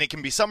 and it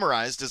can be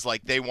summarized as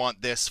like they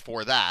want this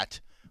for that,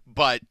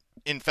 but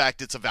in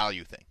fact it's a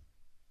value thing,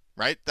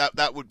 right?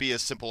 That would be a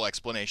simple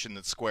explanation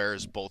that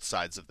squares both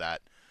sides of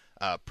that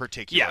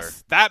particular.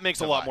 Yes, that makes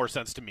a lot more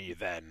sense to me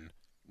than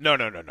no.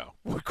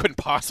 We couldn't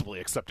possibly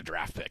accept a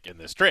draft pick in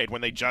this trade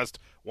when they just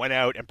went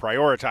out and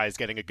prioritized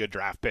getting a good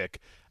draft pick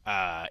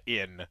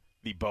in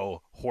the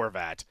Bo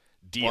Horvat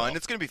deal. Well, and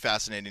it's going to be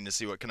fascinating to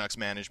see what Canucks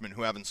management,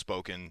 who haven't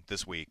spoken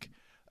this week,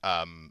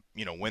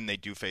 when they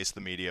do face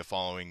the media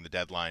following the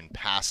deadline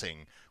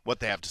passing, what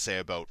they have to say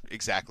about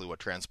exactly what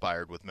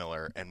transpired with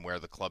Miller and where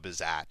the club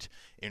is at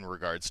in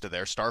regards to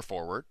their star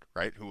forward,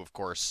 right, who, of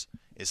course,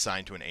 is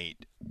signed to an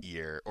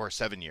 8-year or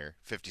 7-year,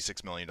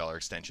 $56 million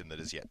extension that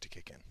is yet to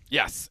kick in.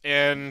 Yes,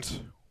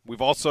 and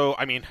we've also,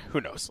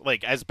 who knows?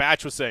 Like, as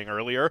Batch was saying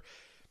earlier,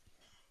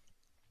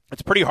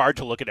 it's pretty hard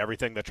to look at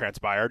everything that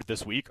transpired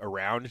this week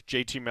around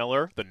JT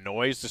Miller, the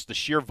noise, just the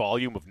sheer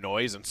volume of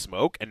noise and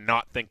smoke, and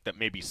not think that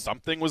maybe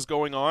something was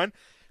going on.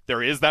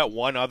 There is that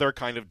one other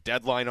kind of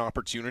deadline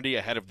opportunity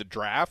ahead of the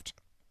draft,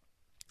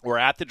 or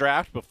at the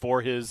draft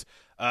before his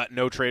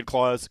no-trade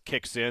clause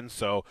kicks in.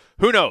 So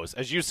who knows?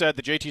 As you said,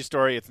 the JT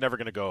story, it's never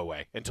going to go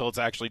away until it's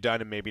actually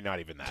done, and maybe not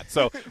even that.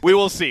 So we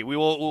will see.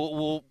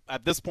 We'll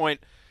at this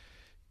point,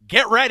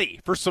 get ready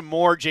for some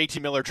more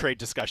JT Miller trade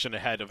discussion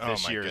ahead of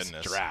this year's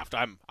draft.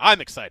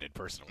 I'm excited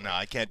personally. No,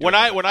 I can't. Do when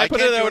I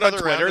put it out on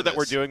Twitter that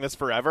we're doing this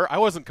forever, I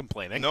wasn't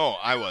complaining. No,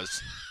 I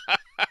was.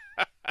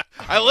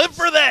 I live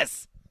for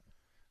this.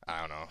 I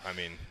don't know. I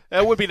mean,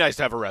 it would be nice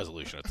to have a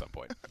resolution at some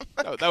point.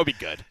 That would be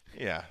good.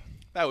 Yeah,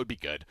 that would be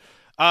good.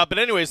 But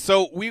anyways,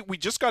 so we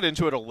just got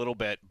into it a little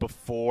bit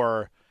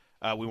before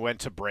we went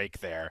to break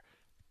there.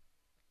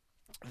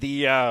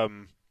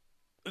 The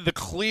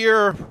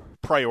clear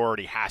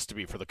priority has to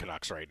be for the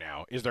Canucks right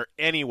now. Is there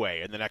any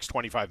way in the next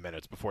 25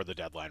 minutes before the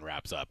deadline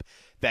wraps up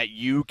that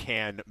you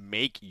can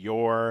make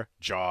your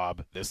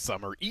job this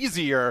summer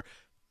easier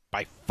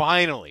by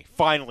finally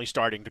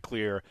starting to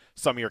clear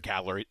some of your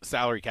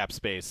salary cap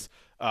space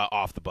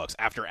off the books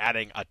after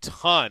adding a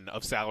ton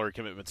of salary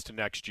commitments to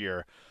next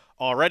year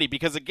already?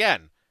 Because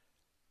again,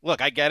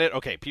 look, I get it.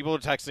 Okay, people are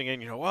texting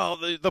in, well,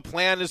 the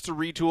plan is to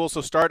retool,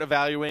 so start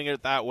evaluating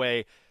it that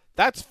way.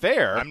 That's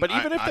fair, but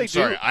even if they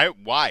do,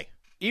 why?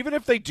 Even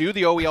if they do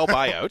the OEL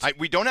buyout,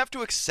 we don't have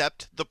to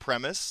accept the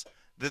premise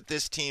that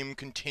this team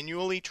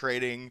continually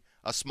trading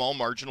a small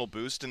marginal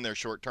boost in their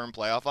short-term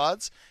playoff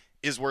odds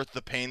is worth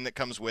the pain that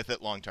comes with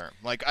it long-term.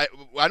 Like,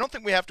 I don't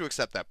think we have to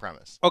accept that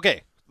premise.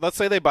 Okay, let's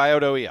say they buy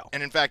out OEL.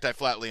 And in fact, I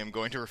flatly am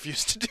going to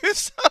refuse to do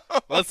so.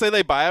 Let's say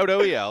they buy out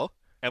OEL,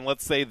 and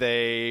let's say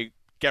they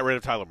get rid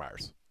of Tyler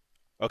Myers.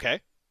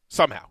 Okay?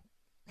 Somehow.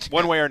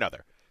 One way or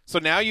another. So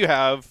now you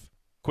have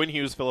Quinn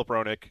Hughes, Philip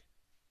Roenick,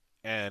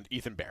 and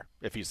Ethan Bear,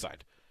 if he's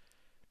signed.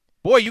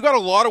 Boy, you got a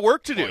lot of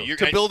work to do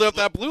to build up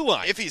that blue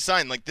line. If he's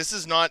signed, this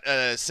is not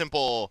a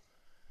simple,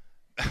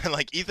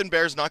 Ethan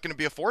Bear's not going to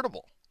be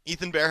affordable.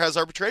 Ethan Bear has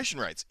arbitration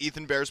rights.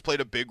 Ethan Bear's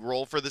played a big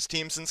role for this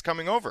team since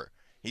coming over.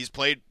 He's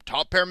played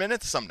top pair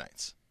minutes some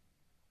nights,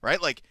 right?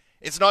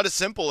 It's not as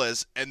simple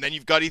as, and then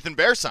you've got Ethan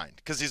Bear signed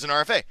because he's an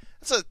RFA.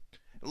 That's at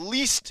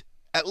least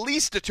a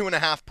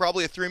 2.5,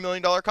 probably a $3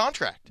 million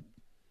contract,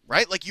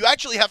 right? You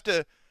actually have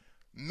to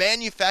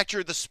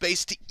manufacture the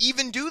space to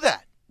even do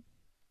that.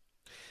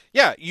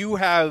 Yeah, you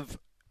have,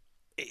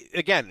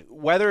 again,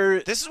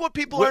 whether this is what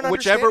people aren't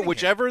understanding.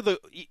 Whichever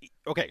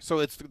okay,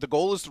 so the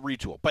goal is to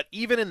retool, but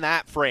even in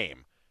that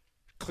frame,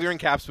 clearing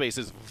cap space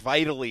is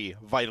vitally,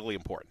 vitally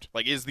important.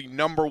 Is the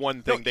number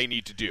one thing they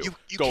need to do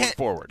going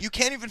forward. You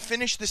can't even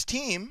finish this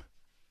team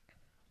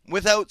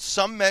without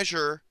some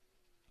measure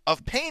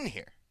of pain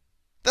here.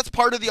 That's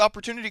part of the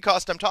opportunity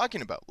cost I'm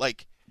talking about.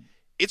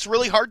 It's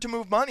really hard to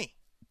move money.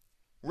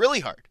 Really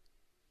hard.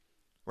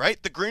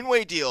 Right? The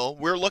Greenway deal,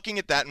 we're looking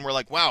at that and we're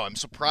like, wow, I'm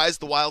surprised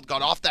the Wild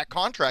got off that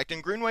contract.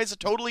 And Greenway's a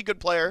totally good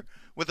player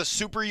with a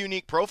super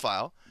unique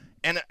profile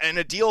and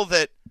a deal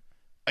that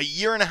a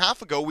year and a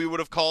half ago we would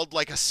have called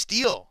a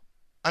steal,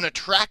 an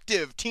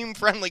attractive,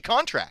 team-friendly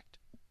contract.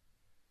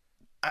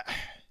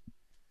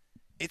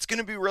 It's going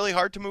to be really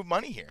hard to move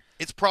money here.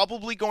 It's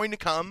probably going to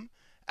come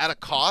at a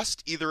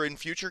cost either in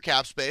future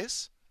cap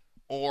space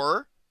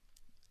or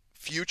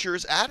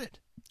futures added.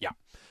 Yeah.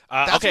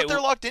 That's what they're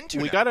locked into.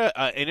 We got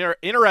an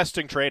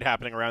interesting trade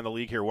happening around the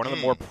league here. One of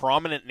the more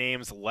prominent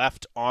names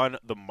left on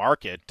the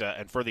market.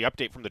 And for the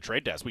update from the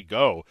trade desk, we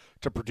go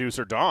to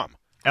producer Dom.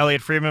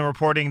 Elliot Friedman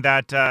reporting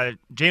that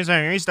James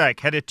Van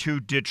Riemsdyk headed to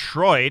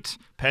Detroit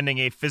pending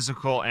a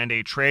physical and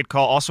a trade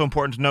call. Also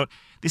important to note,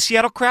 the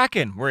Seattle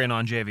Kraken were in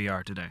on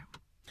JVR today.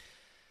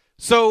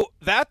 So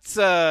that's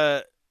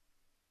the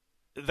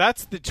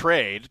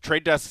trade.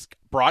 Trade desk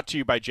brought to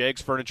you by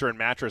Jags Furniture and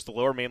Mattress, the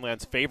Lower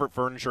Mainland's favorite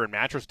furniture and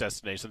mattress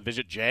destination.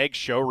 Visit Jags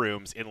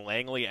showrooms in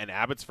Langley and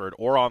Abbotsford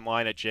or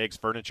online at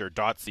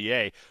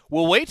jagsfurniture.ca.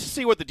 We'll wait to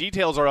see what the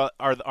details are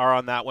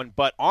on that one,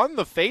 but on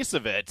the face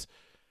of it,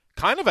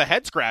 kind of a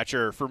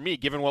head-scratcher for me,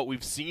 given what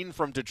we've seen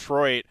from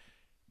Detroit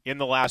in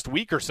the last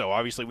week or so.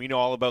 Obviously, we know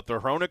all about the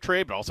Hronek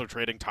trade, but also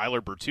trading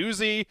Tyler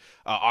Bertuzzi,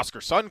 Oscar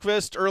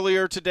Sundqvist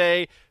earlier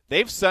today.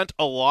 They've sent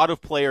a lot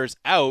of players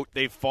out.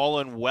 They've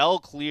fallen well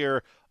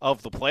clear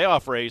of the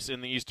playoff race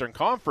in the Eastern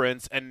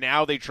Conference, and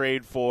now they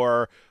trade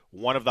for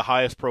one of the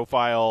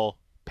highest-profile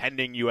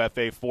pending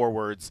UFA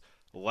forwards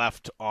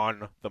left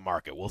on the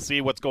market. We'll see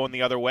what's going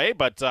the other way,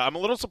 but I'm a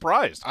little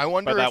surprised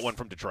by that one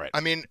from Detroit.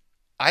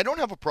 I don't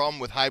have a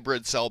problem with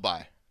hybrid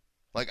sell-buy.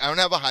 I don't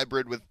have a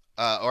hybrid with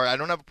I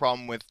don't have a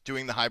problem with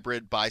doing the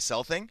hybrid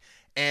buy-sell thing.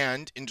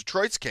 And in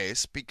Detroit's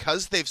case,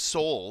 because they've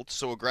sold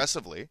so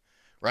aggressively,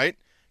 right,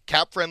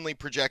 Cap Friendly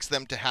projects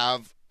them to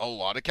have a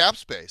lot of cap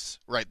space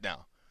right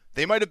now.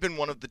 They might have been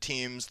one of the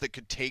teams that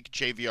could take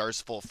JVR's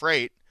full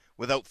freight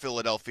without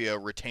Philadelphia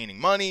retaining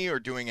money or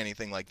doing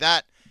anything like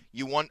that.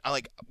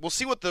 We'll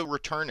see what the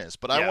return is,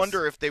 but I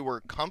wonder if they were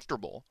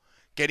comfortable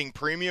getting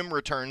premium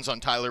returns on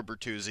Tyler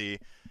Bertuzzi,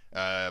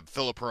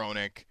 Philip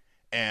Hronek,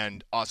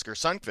 and Oscar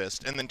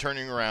Sundqvist, and then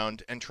turning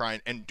around and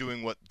trying and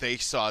doing what they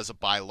saw as a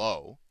buy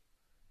low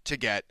to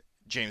get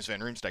James Van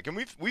Riemsdyk. And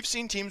we've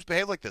seen teams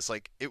behave like this.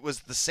 It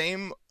was the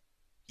same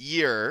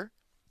year,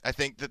 I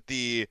think, that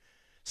the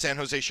San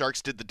Jose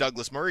Sharks did the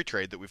Douglas Murray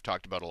trade that we've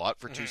talked about a lot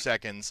for 2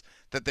 seconds,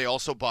 that they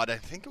also bought, I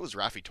think it was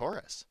Raffi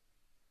Torres.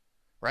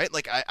 Right?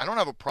 I don't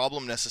have a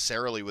problem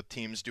necessarily with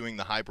teams doing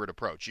the hybrid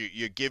approach.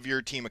 You give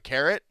your team a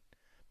carrot,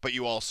 but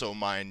you also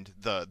mind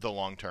the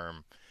long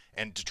term.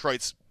 And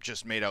Detroit's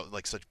just made out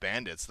like such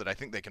bandits that I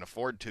think they can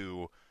afford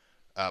to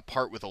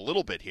part with a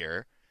little bit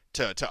here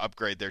to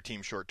upgrade their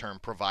team short term,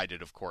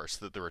 provided, of course,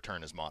 that the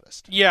return is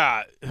modest.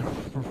 Yeah,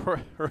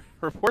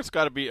 report's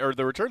got to be, or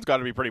the return's got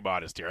to be pretty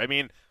modest here. I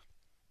mean,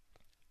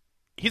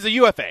 he's a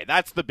UFA.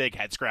 That's the big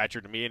head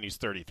scratcher to me, and he's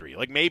 33.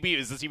 Like, maybe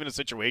is this even a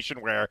situation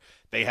where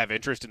they have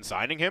interest in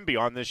signing him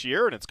beyond this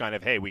year, and it's kind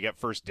of, hey, we get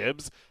first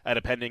dibs at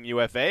a pending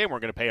UFA, and we're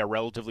going to pay a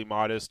relatively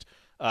modest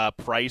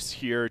price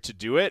here to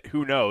do it.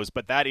 Who knows?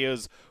 But that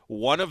is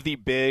one of the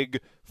big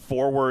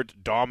forward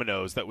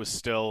dominoes that was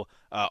still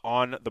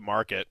on the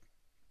market.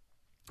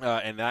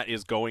 And that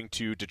is going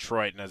to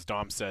Detroit. And as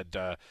Dom said,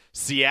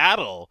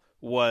 Seattle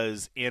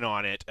was in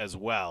on it as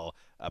well,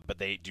 but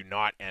they do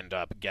not end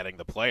up getting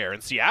the player.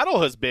 And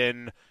Seattle has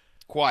been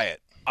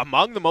quiet.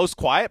 Among the most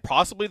quiet,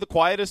 possibly the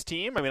quietest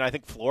team. I mean, I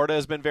think Florida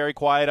has been very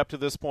quiet up to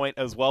this point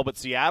as well. But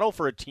Seattle,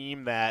 for a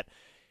team that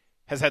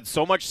has had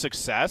so much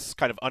success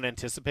kind of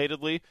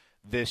unanticipatedly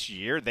this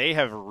year, they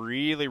have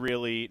really,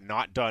 really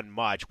not done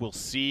much. We'll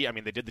see. I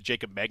mean, they did the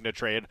Jacob Magna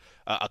trade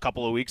a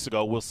couple of weeks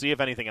ago. We'll see if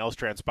anything else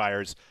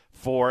transpires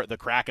for the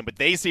Kraken. But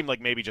they seem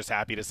like maybe just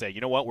happy to say,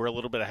 you know what, we're a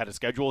little bit ahead of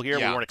schedule here.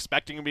 Yeah. We weren't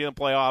expecting to be in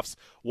the playoffs.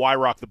 Why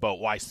rock the boat?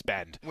 Why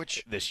spend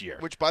this year?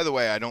 Which, by the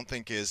way, I don't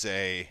think is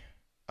a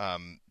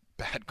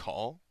bad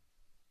call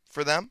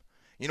for them.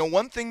 You know,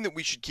 one thing that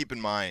we should keep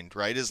in mind,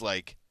 right, is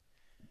like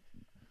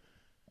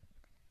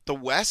the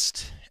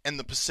West and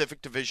the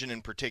Pacific Division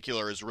in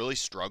particular has really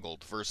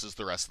struggled versus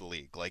the rest of the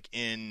league. Like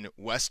in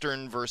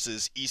Western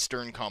versus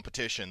Eastern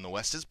competition, the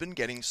West has been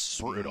getting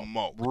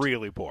smoked.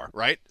 Really poor.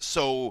 Right?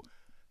 So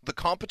the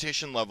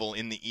competition level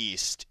in the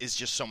East is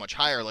just so much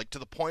higher, like to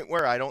the point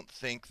where I don't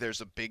think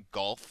there's a big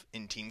gulf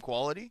in team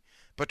quality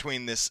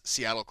between this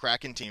Seattle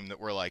Kraken team that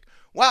we're like,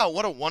 wow,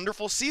 what a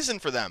wonderful season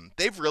for them.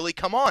 They've really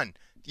come on.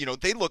 You know,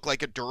 they look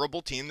like a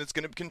durable team that's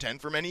going to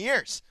contend for many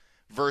years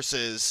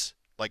versus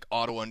like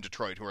Ottawa and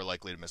Detroit, who are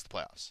likely to miss the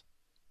playoffs,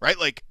 right?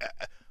 Like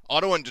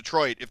Ottawa and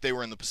Detroit, if they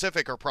were in the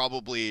Pacific, are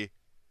probably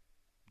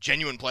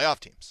genuine playoff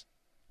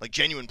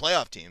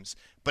teams,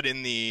 but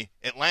in the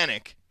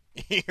Atlantic,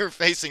 you're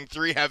facing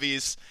three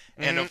heavies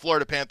and a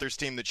Florida Panthers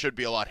team that should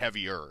be a lot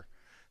heavier.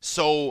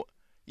 So,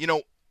 you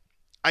know,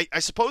 I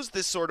suppose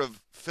this sort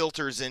of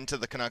filters into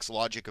the Canucks'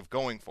 logic of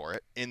going for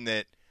it, in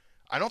that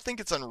I don't think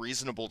it's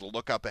unreasonable to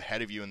look up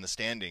ahead of you in the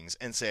standings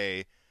and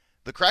say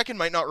the Kraken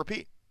might not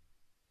repeat.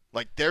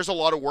 Like, there's a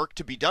lot of work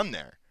to be done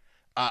there.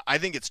 I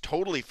think it's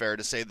totally fair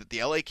to say that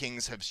the LA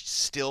Kings have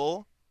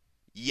still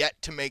yet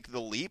to make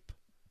the leap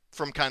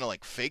from kind of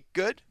like fake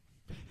good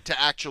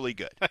to actually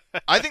good.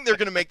 I think they're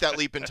going to make that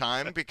leap in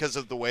time because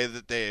of the way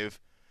that they've,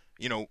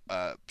 you know,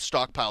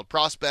 stockpiled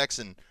prospects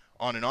and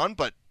on.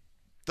 But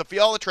the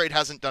Fiala trade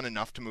hasn't done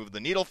enough to move the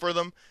needle for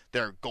them.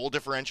 Their goal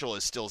differential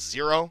is still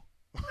 0.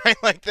 Right?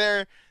 Like,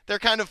 they're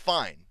kind of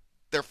fine.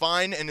 They're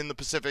fine, and in the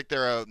Pacific,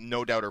 they're a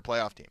no-doubter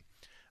playoff team.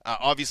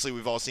 Obviously,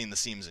 we've all seen the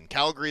seams in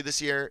Calgary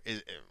this year.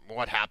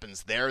 What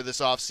happens there this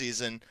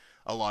offseason?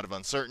 A lot of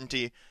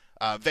uncertainty.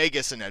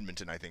 Vegas and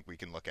Edmonton, I think we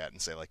can look at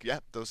and say, like, yeah,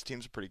 those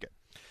teams are pretty good.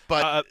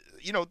 But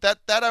you know, that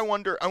I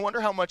wonder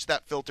how much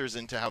that filters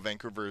into how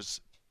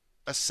Vancouver's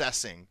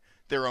assessing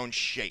their own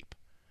shape,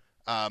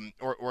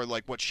 or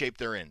like what shape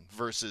they're in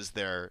versus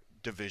their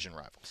division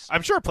rivals.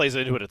 I'm sure it plays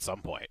into it at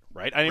some point,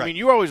 right? I mean, Right.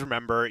 you always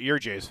remember, you're a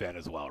Jays fan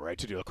as well, right?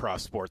 To do a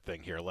cross-sport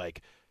thing here,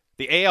 like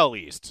the AL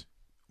East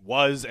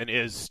was and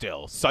is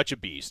still such a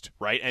beast,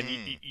 right? And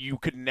you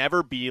could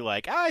never be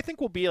like, I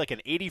think we'll be like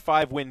an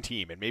 85-win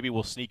team, and maybe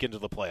we'll sneak into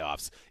the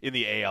playoffs in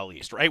the AL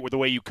East, right? The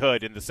way you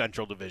could in the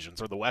Central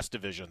Divisions or the West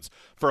Divisions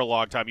for a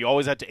long time. You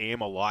always had to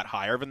aim a lot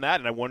higher than that,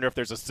 and I wonder if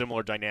there's a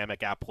similar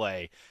dynamic at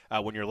play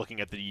when you're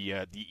looking at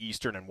the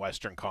Eastern and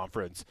Western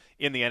Conference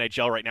in the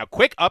NHL right now.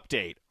 Quick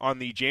update on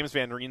the James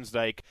Van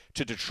Riemsdyk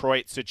to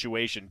Detroit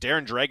situation.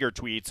 Darren Dreger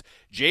tweets,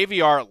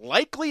 JVR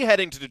likely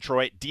heading to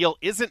Detroit. Deal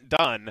isn't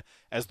done,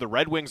 as the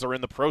Red Wings are in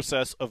the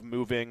process of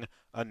moving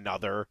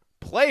another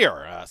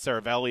player.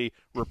 Saravelli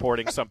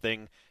reporting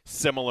something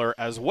similar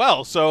as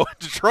well. So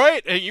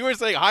Detroit, you were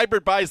saying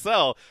hybrid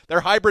buy-sell.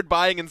 They're hybrid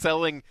buying and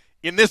selling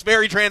in this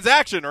very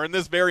transaction, or in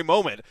this very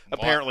moment,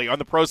 apparently, on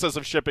the process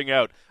of shipping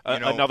out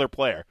another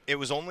player. It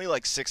was only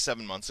like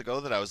 6-7 months ago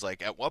that I was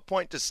like, at what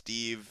point does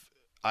Steve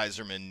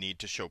Yzerman need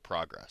to show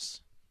progress?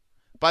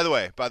 By the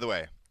way,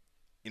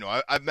 you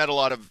know, I've met a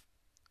lot of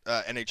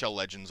NHL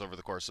legends over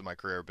the course of my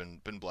career.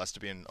 Been blessed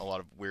to be in a lot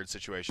of weird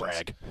situations.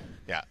 Brag.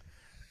 Yeah.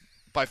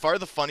 By far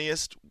the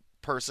funniest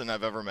person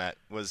I've ever met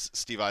was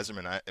Steve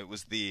Yzerman.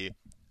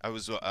 I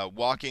was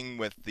walking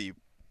with the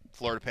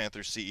Florida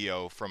Panthers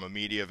CEO from a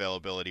media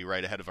availability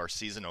right ahead of our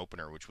season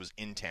opener, which was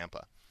in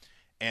Tampa.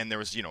 And there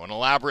was, you know, an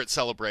elaborate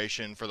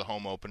celebration for the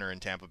home opener in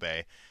Tampa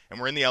Bay. And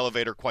we're in the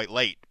elevator quite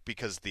late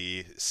because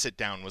the sit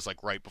down was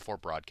like right before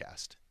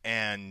broadcast.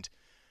 And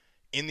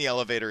in the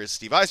elevator is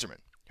Steve Yzerman,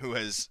 who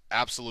has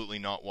absolutely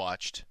not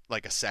watched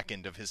like a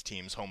second of his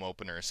team's home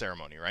opener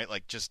ceremony, right?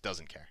 Like, just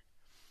doesn't care.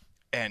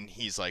 And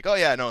he's like, oh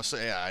yeah, no, so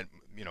yeah,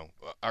 you know,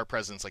 our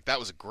president's like, that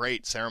was a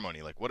great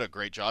ceremony. Like, what a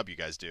great job you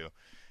guys do.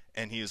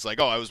 And he was like,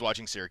 "Oh, I was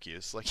watching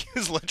Syracuse." Like he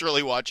was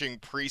literally watching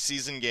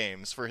preseason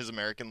games for his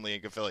American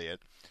League affiliate.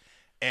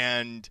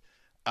 And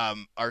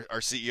our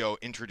CEO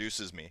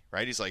introduces me,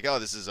 right? He's like, "Oh,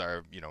 this is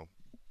our,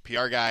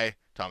 PR guy,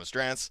 Thomas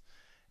Drance."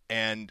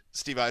 And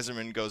Steve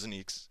Yzerman goes and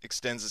he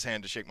extends his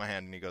hand to shake my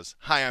hand, and he goes,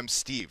 "Hi, I'm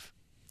Steve."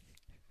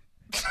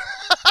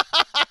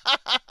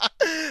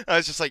 I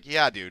was just like,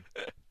 "Yeah, dude."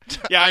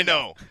 Yeah, I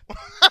know.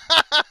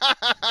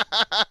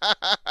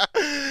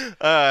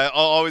 I'll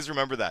always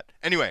remember that.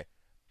 Anyway,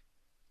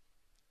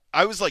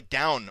 I was like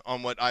down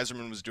on what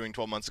Yzerman was doing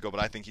 12 months ago, but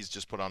I think he's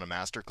just put on a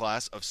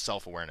masterclass of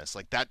self-awareness.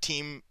 Like that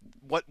team,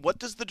 what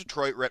do the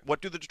Detroit Red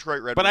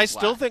Wings But I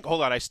still lack? think,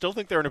 hold on, I still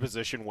think they're in a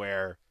position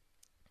where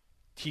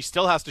he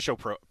still has to show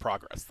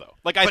progress, though.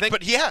 Like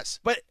But he has.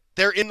 but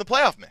They're in the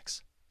playoff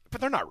mix.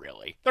 they're not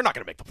really. They're not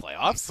going to make the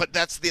playoffs. But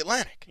that's the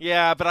Atlantic.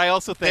 Yeah, but I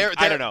also think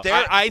I don't know.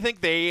 I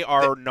think they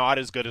are not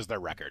as good as their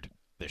record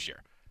this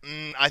year.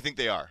 I think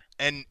they are,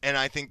 and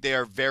I think they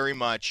are very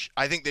much.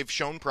 I think they've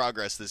shown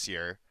progress this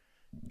year,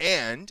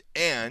 and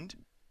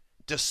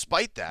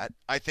despite that,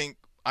 I think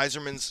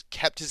Yzerman's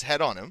kept his head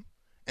on him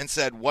and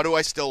said, "What do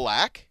I still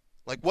lack?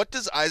 Like, what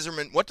does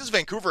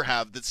Vancouver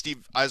have that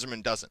Steve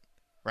Yzerman doesn't?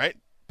 Right?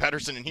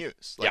 Pettersson and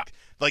Hughes,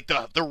 like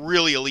the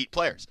really elite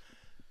players.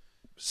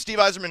 Steve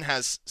Yzerman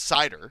has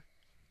Seider,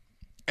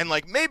 and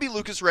like maybe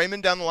Lucas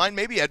Raymond down the line,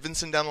 maybe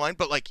Edvinsson down the line,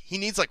 but like he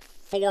needs like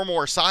 4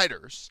 more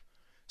Seiders."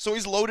 So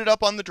he's loaded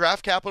up on the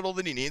draft capital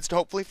that he needs to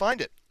hopefully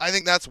find it. I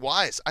think that's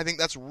wise. I think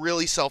that's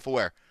really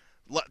self-aware.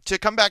 To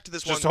come back to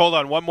this Just one. hold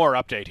on, one more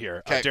update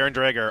here. Okay. Darren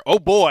Dreger. Oh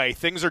boy,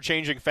 things are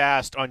changing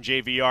fast on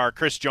JVR.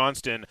 Chris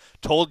Johnston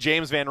told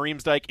James Van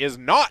Riemsdyk is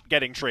not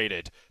getting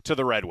traded to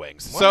the Red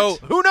Wings. What? So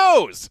who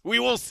knows? We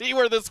will see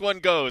where this one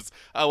goes.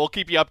 We'll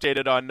keep you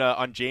updated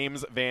on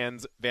James Van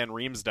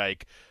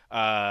Riemsdyk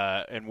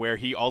and where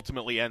he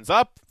ultimately ends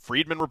up.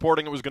 Friedman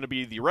reporting it was going to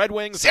be the Red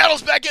Wings.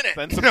 Seattle's back in it.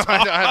 Then some No,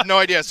 talk- I have no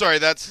idea. Sorry,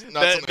 that's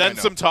not something I then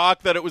know. some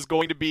talk that it was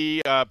going to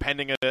be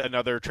pending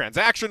another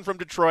transaction from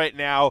Detroit.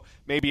 Now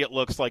maybe it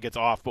looks like it's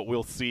off, but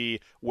we'll see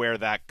where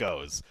that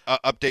goes.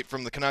 Update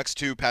from the Canucks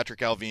too.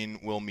 Patrick Alvin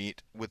will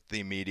meet with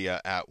the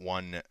media at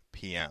 1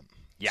 p.m.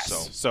 Yes. So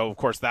So of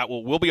course that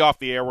we'll be off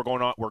the air. We're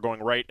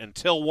going right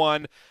until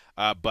 1.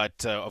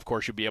 But of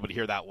course you'll be able to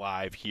hear that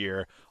live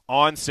here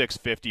on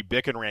 650.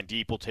 Bick and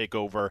Randeep will take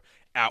over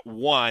at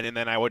 1, and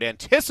then I would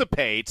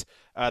anticipate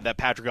that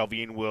Patrick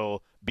Alvin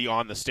will be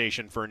on the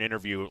station for an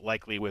interview,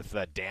 likely with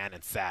Dan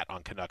and Sat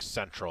on Canucks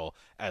Central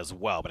as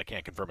well. But I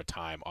can't confirm a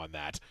time on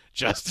that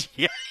just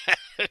yet,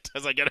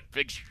 as I get a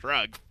big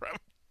shrug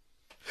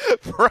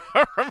from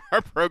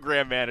our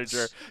program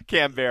manager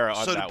Cam Vera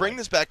on So that to bring one.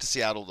 this back to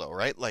Seattle though,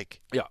 right?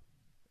 Like Yeah.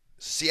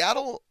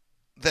 Seattle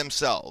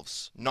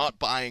themselves not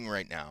buying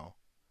right now,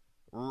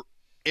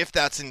 if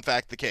that's in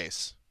fact the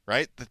case,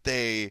 right? That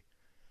they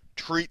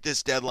treat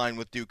this deadline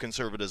with due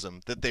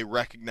conservatism, that they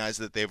recognize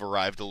that they've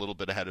arrived a little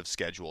bit ahead of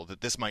schedule,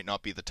 that this might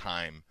not be the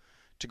time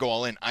to go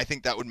all in. I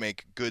think that would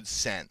make good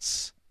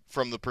sense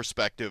from the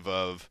perspective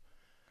of,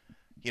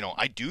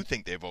 I do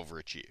think they've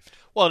overachieved.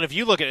 Well, and if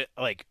you look at it,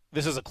 like,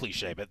 this is a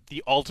cliche, but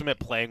the ultimate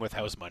playing with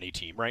house money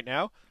team right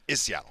now,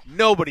 Is Seattle.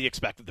 nobody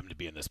expected them to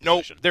be in this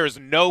Nope. position. There is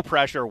no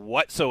pressure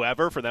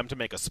whatsoever for them to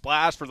make a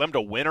splash, for them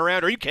to win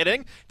around. Are you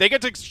kidding? They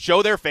get to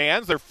show their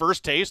fans their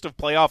first taste of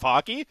playoff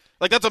hockey.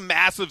 Like, that's a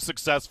massive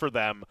success for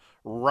them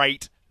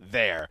right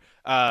there.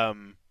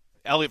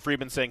 Elliot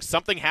Friedman saying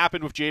something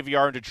happened with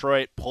JVR in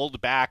Detroit,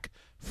 pulled back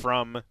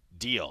from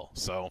deal.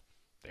 So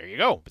there you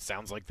go. It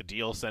sounds like the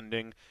deal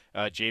sending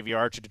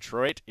JVR to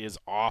Detroit is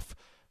off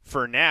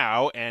for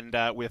now, and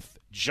with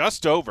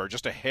just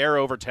a hair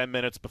over 10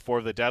 minutes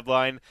before the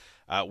deadline,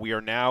 we are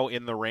now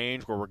in the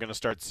range where we're going to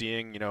start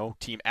seeing,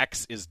 Team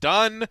X is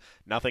done,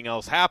 nothing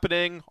else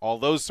happening, all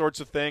those sorts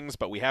of things,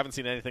 but we haven't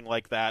seen anything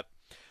like that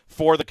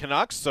for the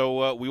Canucks,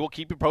 so we will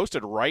keep you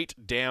posted right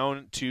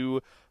down to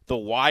the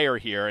wire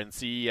here and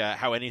see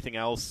how anything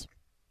else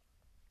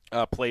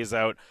plays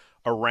out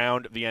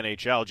around the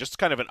NHL. Just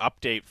kind of an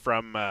update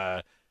from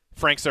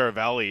Frank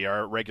Saravelli,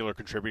 our regular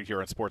contributor here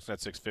on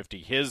Sportsnet 650.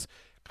 His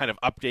kind of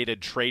updated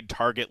trade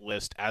target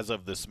list as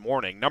of this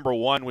morning. Number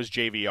 1 was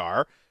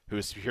JVR, who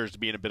appears to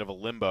be in a bit of a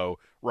limbo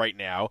right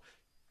now.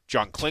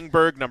 John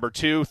Klingberg, number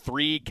 2.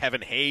 3,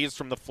 Kevin Hayes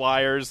from the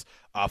Flyers.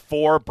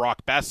 4,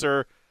 Brock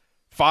Besser.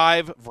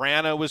 5,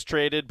 Vrana was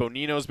traded.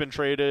 Bonino's been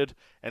traded.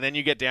 And then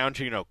you get down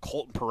to,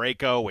 Colton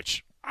Parayko,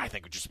 which I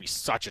think would just be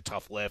such a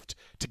tough lift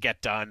to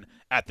get done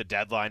at the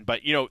deadline.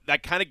 But,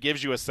 that kind of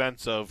gives you a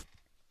sense of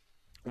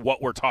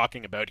what we're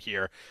talking about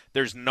here.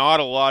 There's not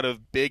a lot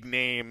of big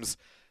names,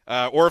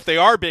 or if they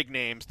are big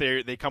names,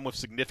 they come with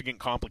significant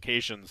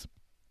complications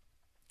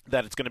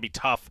that it's going to be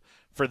tough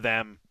for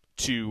them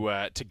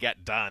to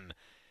get done.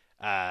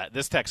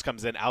 This text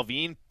comes in.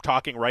 Alvin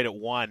talking right at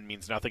 1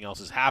 means nothing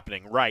else is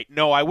happening. Right?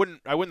 No, I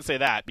wouldn't say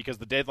that, because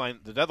the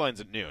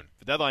deadline's at noon.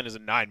 The deadline is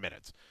in 9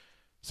 minutes.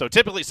 So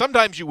typically,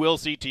 sometimes you will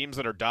see teams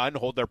that are done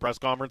hold their press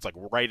conference like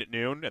right at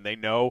noon, and they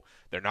know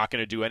they're not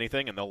going to do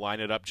anything, and they'll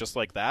line it up just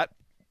like that.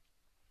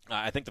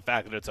 I think the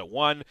fact that it's at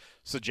 1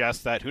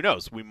 suggests that, who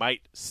knows, we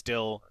might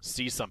still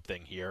see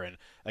something here. And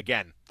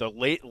again, the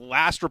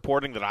last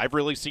reporting that I've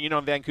really seen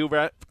on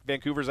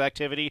Vancouver's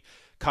activity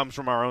comes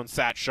from our own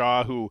Sat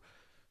Shaw, who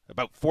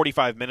about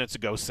 45 minutes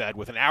ago said,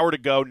 with an hour to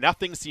go,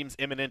 nothing seems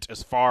imminent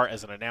as far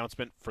as an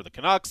announcement for the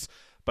Canucks,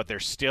 but they're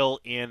still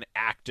in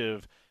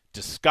active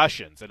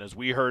discussions. And as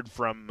we heard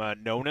from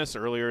Nonis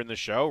earlier in the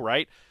show,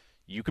 right,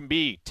 you can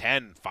be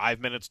 5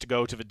 minutes to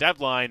go to the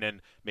deadline,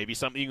 and maybe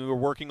something you were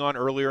working on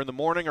earlier in the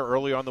morning or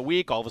earlier on the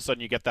week, all of a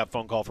sudden you get that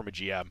phone call from a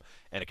GM,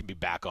 and it can be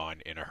back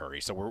on in a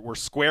hurry. So we're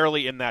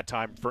squarely in that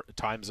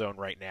time zone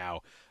right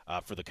now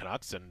for the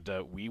Canucks, and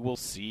we will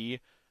see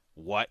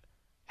what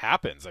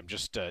happens. I'm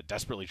just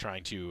desperately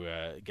trying to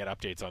get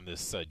updates on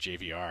this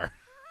JVR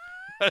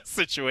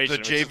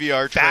situation. The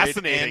JVR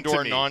trade and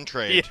or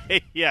non-trade.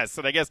 Yes,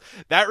 and I guess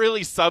that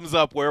really sums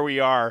up where we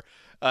are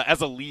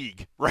as a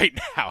league right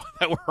now,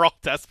 that we're all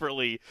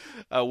desperately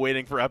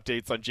waiting for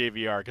updates on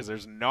JVR, because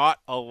there's not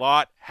a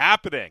lot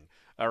happening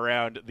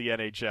around the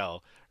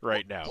NHL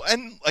right now.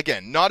 And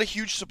again, not a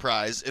huge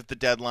surprise if the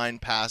deadline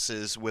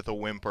passes with a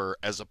whimper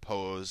as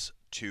opposed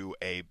to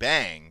a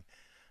bang.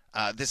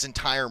 This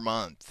entire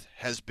month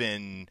has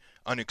been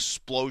an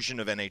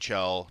explosion of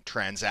NHL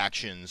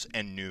transactions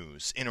and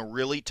news in a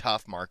really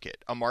tough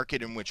market, a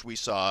market in which we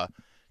saw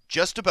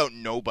just about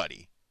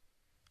nobody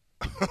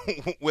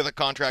with a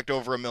contract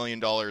over $1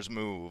 million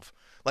move.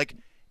 Like,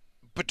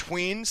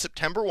 between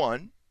September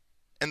 1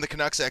 and the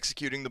Canucks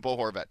executing the Bo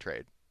Horvat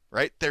trade,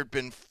 right? There have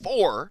been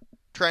 4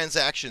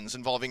 transactions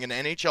involving an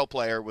NHL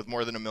player with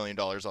more than $1 million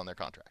on their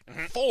contract.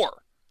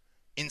 4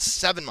 in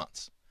 7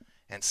 months.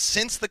 And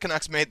since the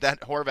Canucks made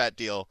that Horvat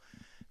deal,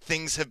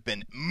 things have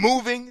been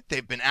moving,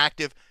 they've been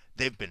active,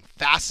 they've been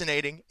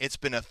fascinating. It's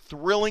been a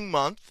thrilling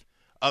month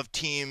of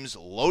teams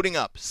loading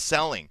up,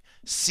 selling,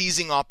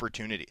 seizing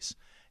opportunities.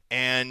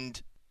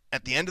 And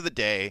at the end of the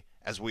day,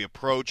 as we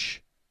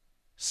approach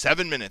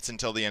 7 minutes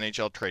until the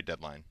NHL trade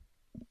deadline,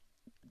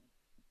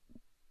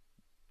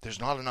 there's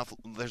not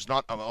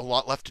a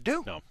lot left to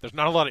do. No, there's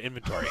not a lot of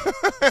inventory.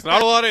 There's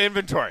not a lot of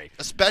inventory.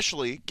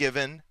 Especially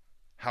given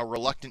how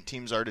reluctant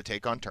teams are to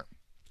take on term.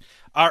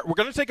 We're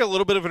going to take a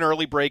little bit of an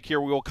early break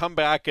here. We will come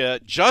back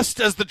just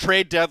as the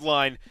trade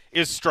deadline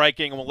is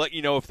striking, and we'll let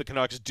you know if the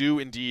Canucks do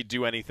indeed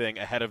do anything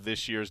ahead of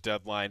this year's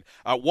deadline.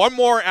 1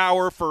 more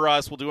hour for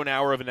us. We'll do an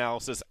hour of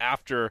analysis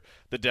after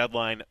the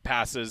deadline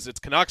passes. It's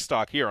Canucks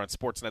Talk here on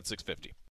Sportsnet 650.